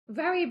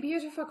 Very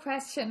beautiful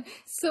question.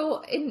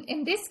 So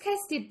in this case,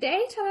 the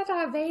data that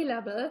are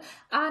available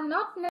are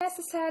not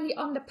necessarily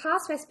on the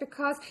pathways,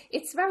 because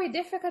it's very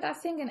difficult, I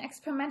think, in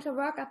experimental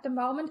work at the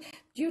moment,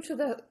 due to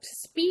the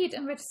speed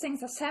in which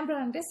things assemble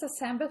and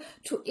disassemble,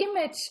 to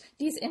image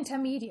these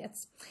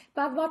intermediates.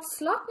 But what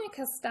Slotnick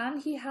has done,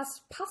 he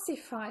has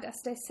pacified,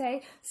 as they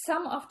say,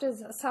 some of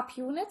the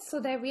subunits, so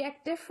they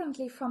react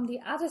differently from the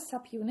other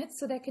subunits,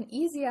 so they can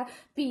easier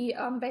be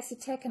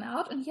basically taken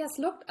out. And he has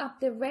looked at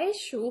the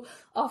ratio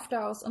of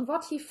those, and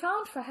what he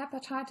found for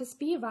hepatitis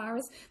B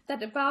virus,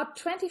 that about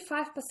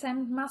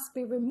 25% must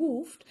be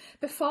removed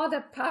before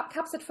the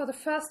capsid for the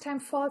first time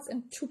falls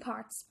in 2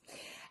 parts.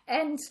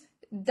 And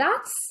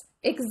that's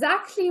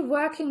exactly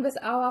working with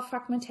our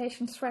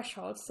fragmentation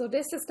threshold. So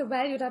this is the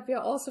value that we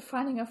are also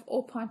finding of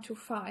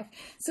 0.25.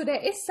 So there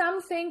is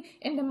something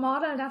in the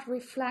model that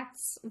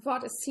reflects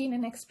what is seen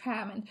in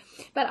experiment.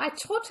 But I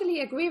totally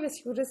agree with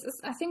you.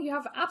 I think you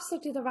have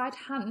absolutely the right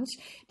hunch,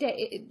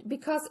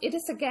 because it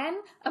is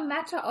again a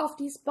matter of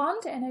these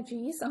bond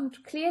energies, and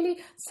clearly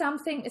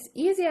something is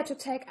easier to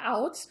take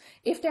out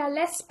if there are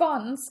less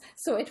bonds.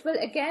 So it will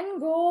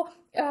again go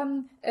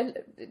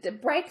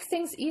break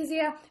things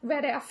easier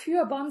where there are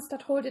fewer bonds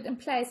that hold it in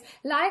place.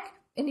 Like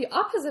in the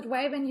opposite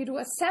way, when you do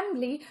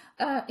assembly,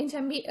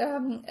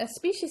 a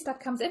species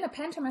that comes in, a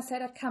pentamer cell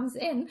that comes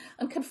in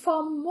and can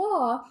form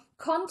more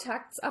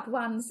contacts at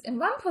once in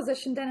one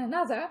position than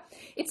another,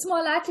 it's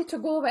more likely to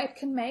go where it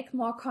can make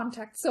more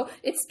contacts. So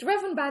it's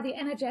driven by the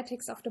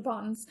energetics of the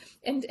bonds,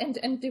 and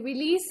the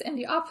release in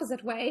the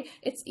opposite way,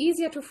 it's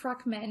easier to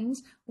fragment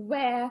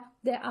where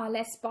there are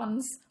less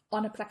bonds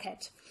on a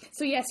plaquette.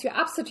 So yes, you're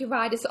absolutely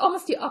right. It's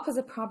almost the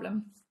opposite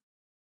problem.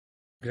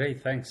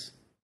 Great, thanks.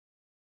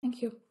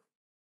 Thank you.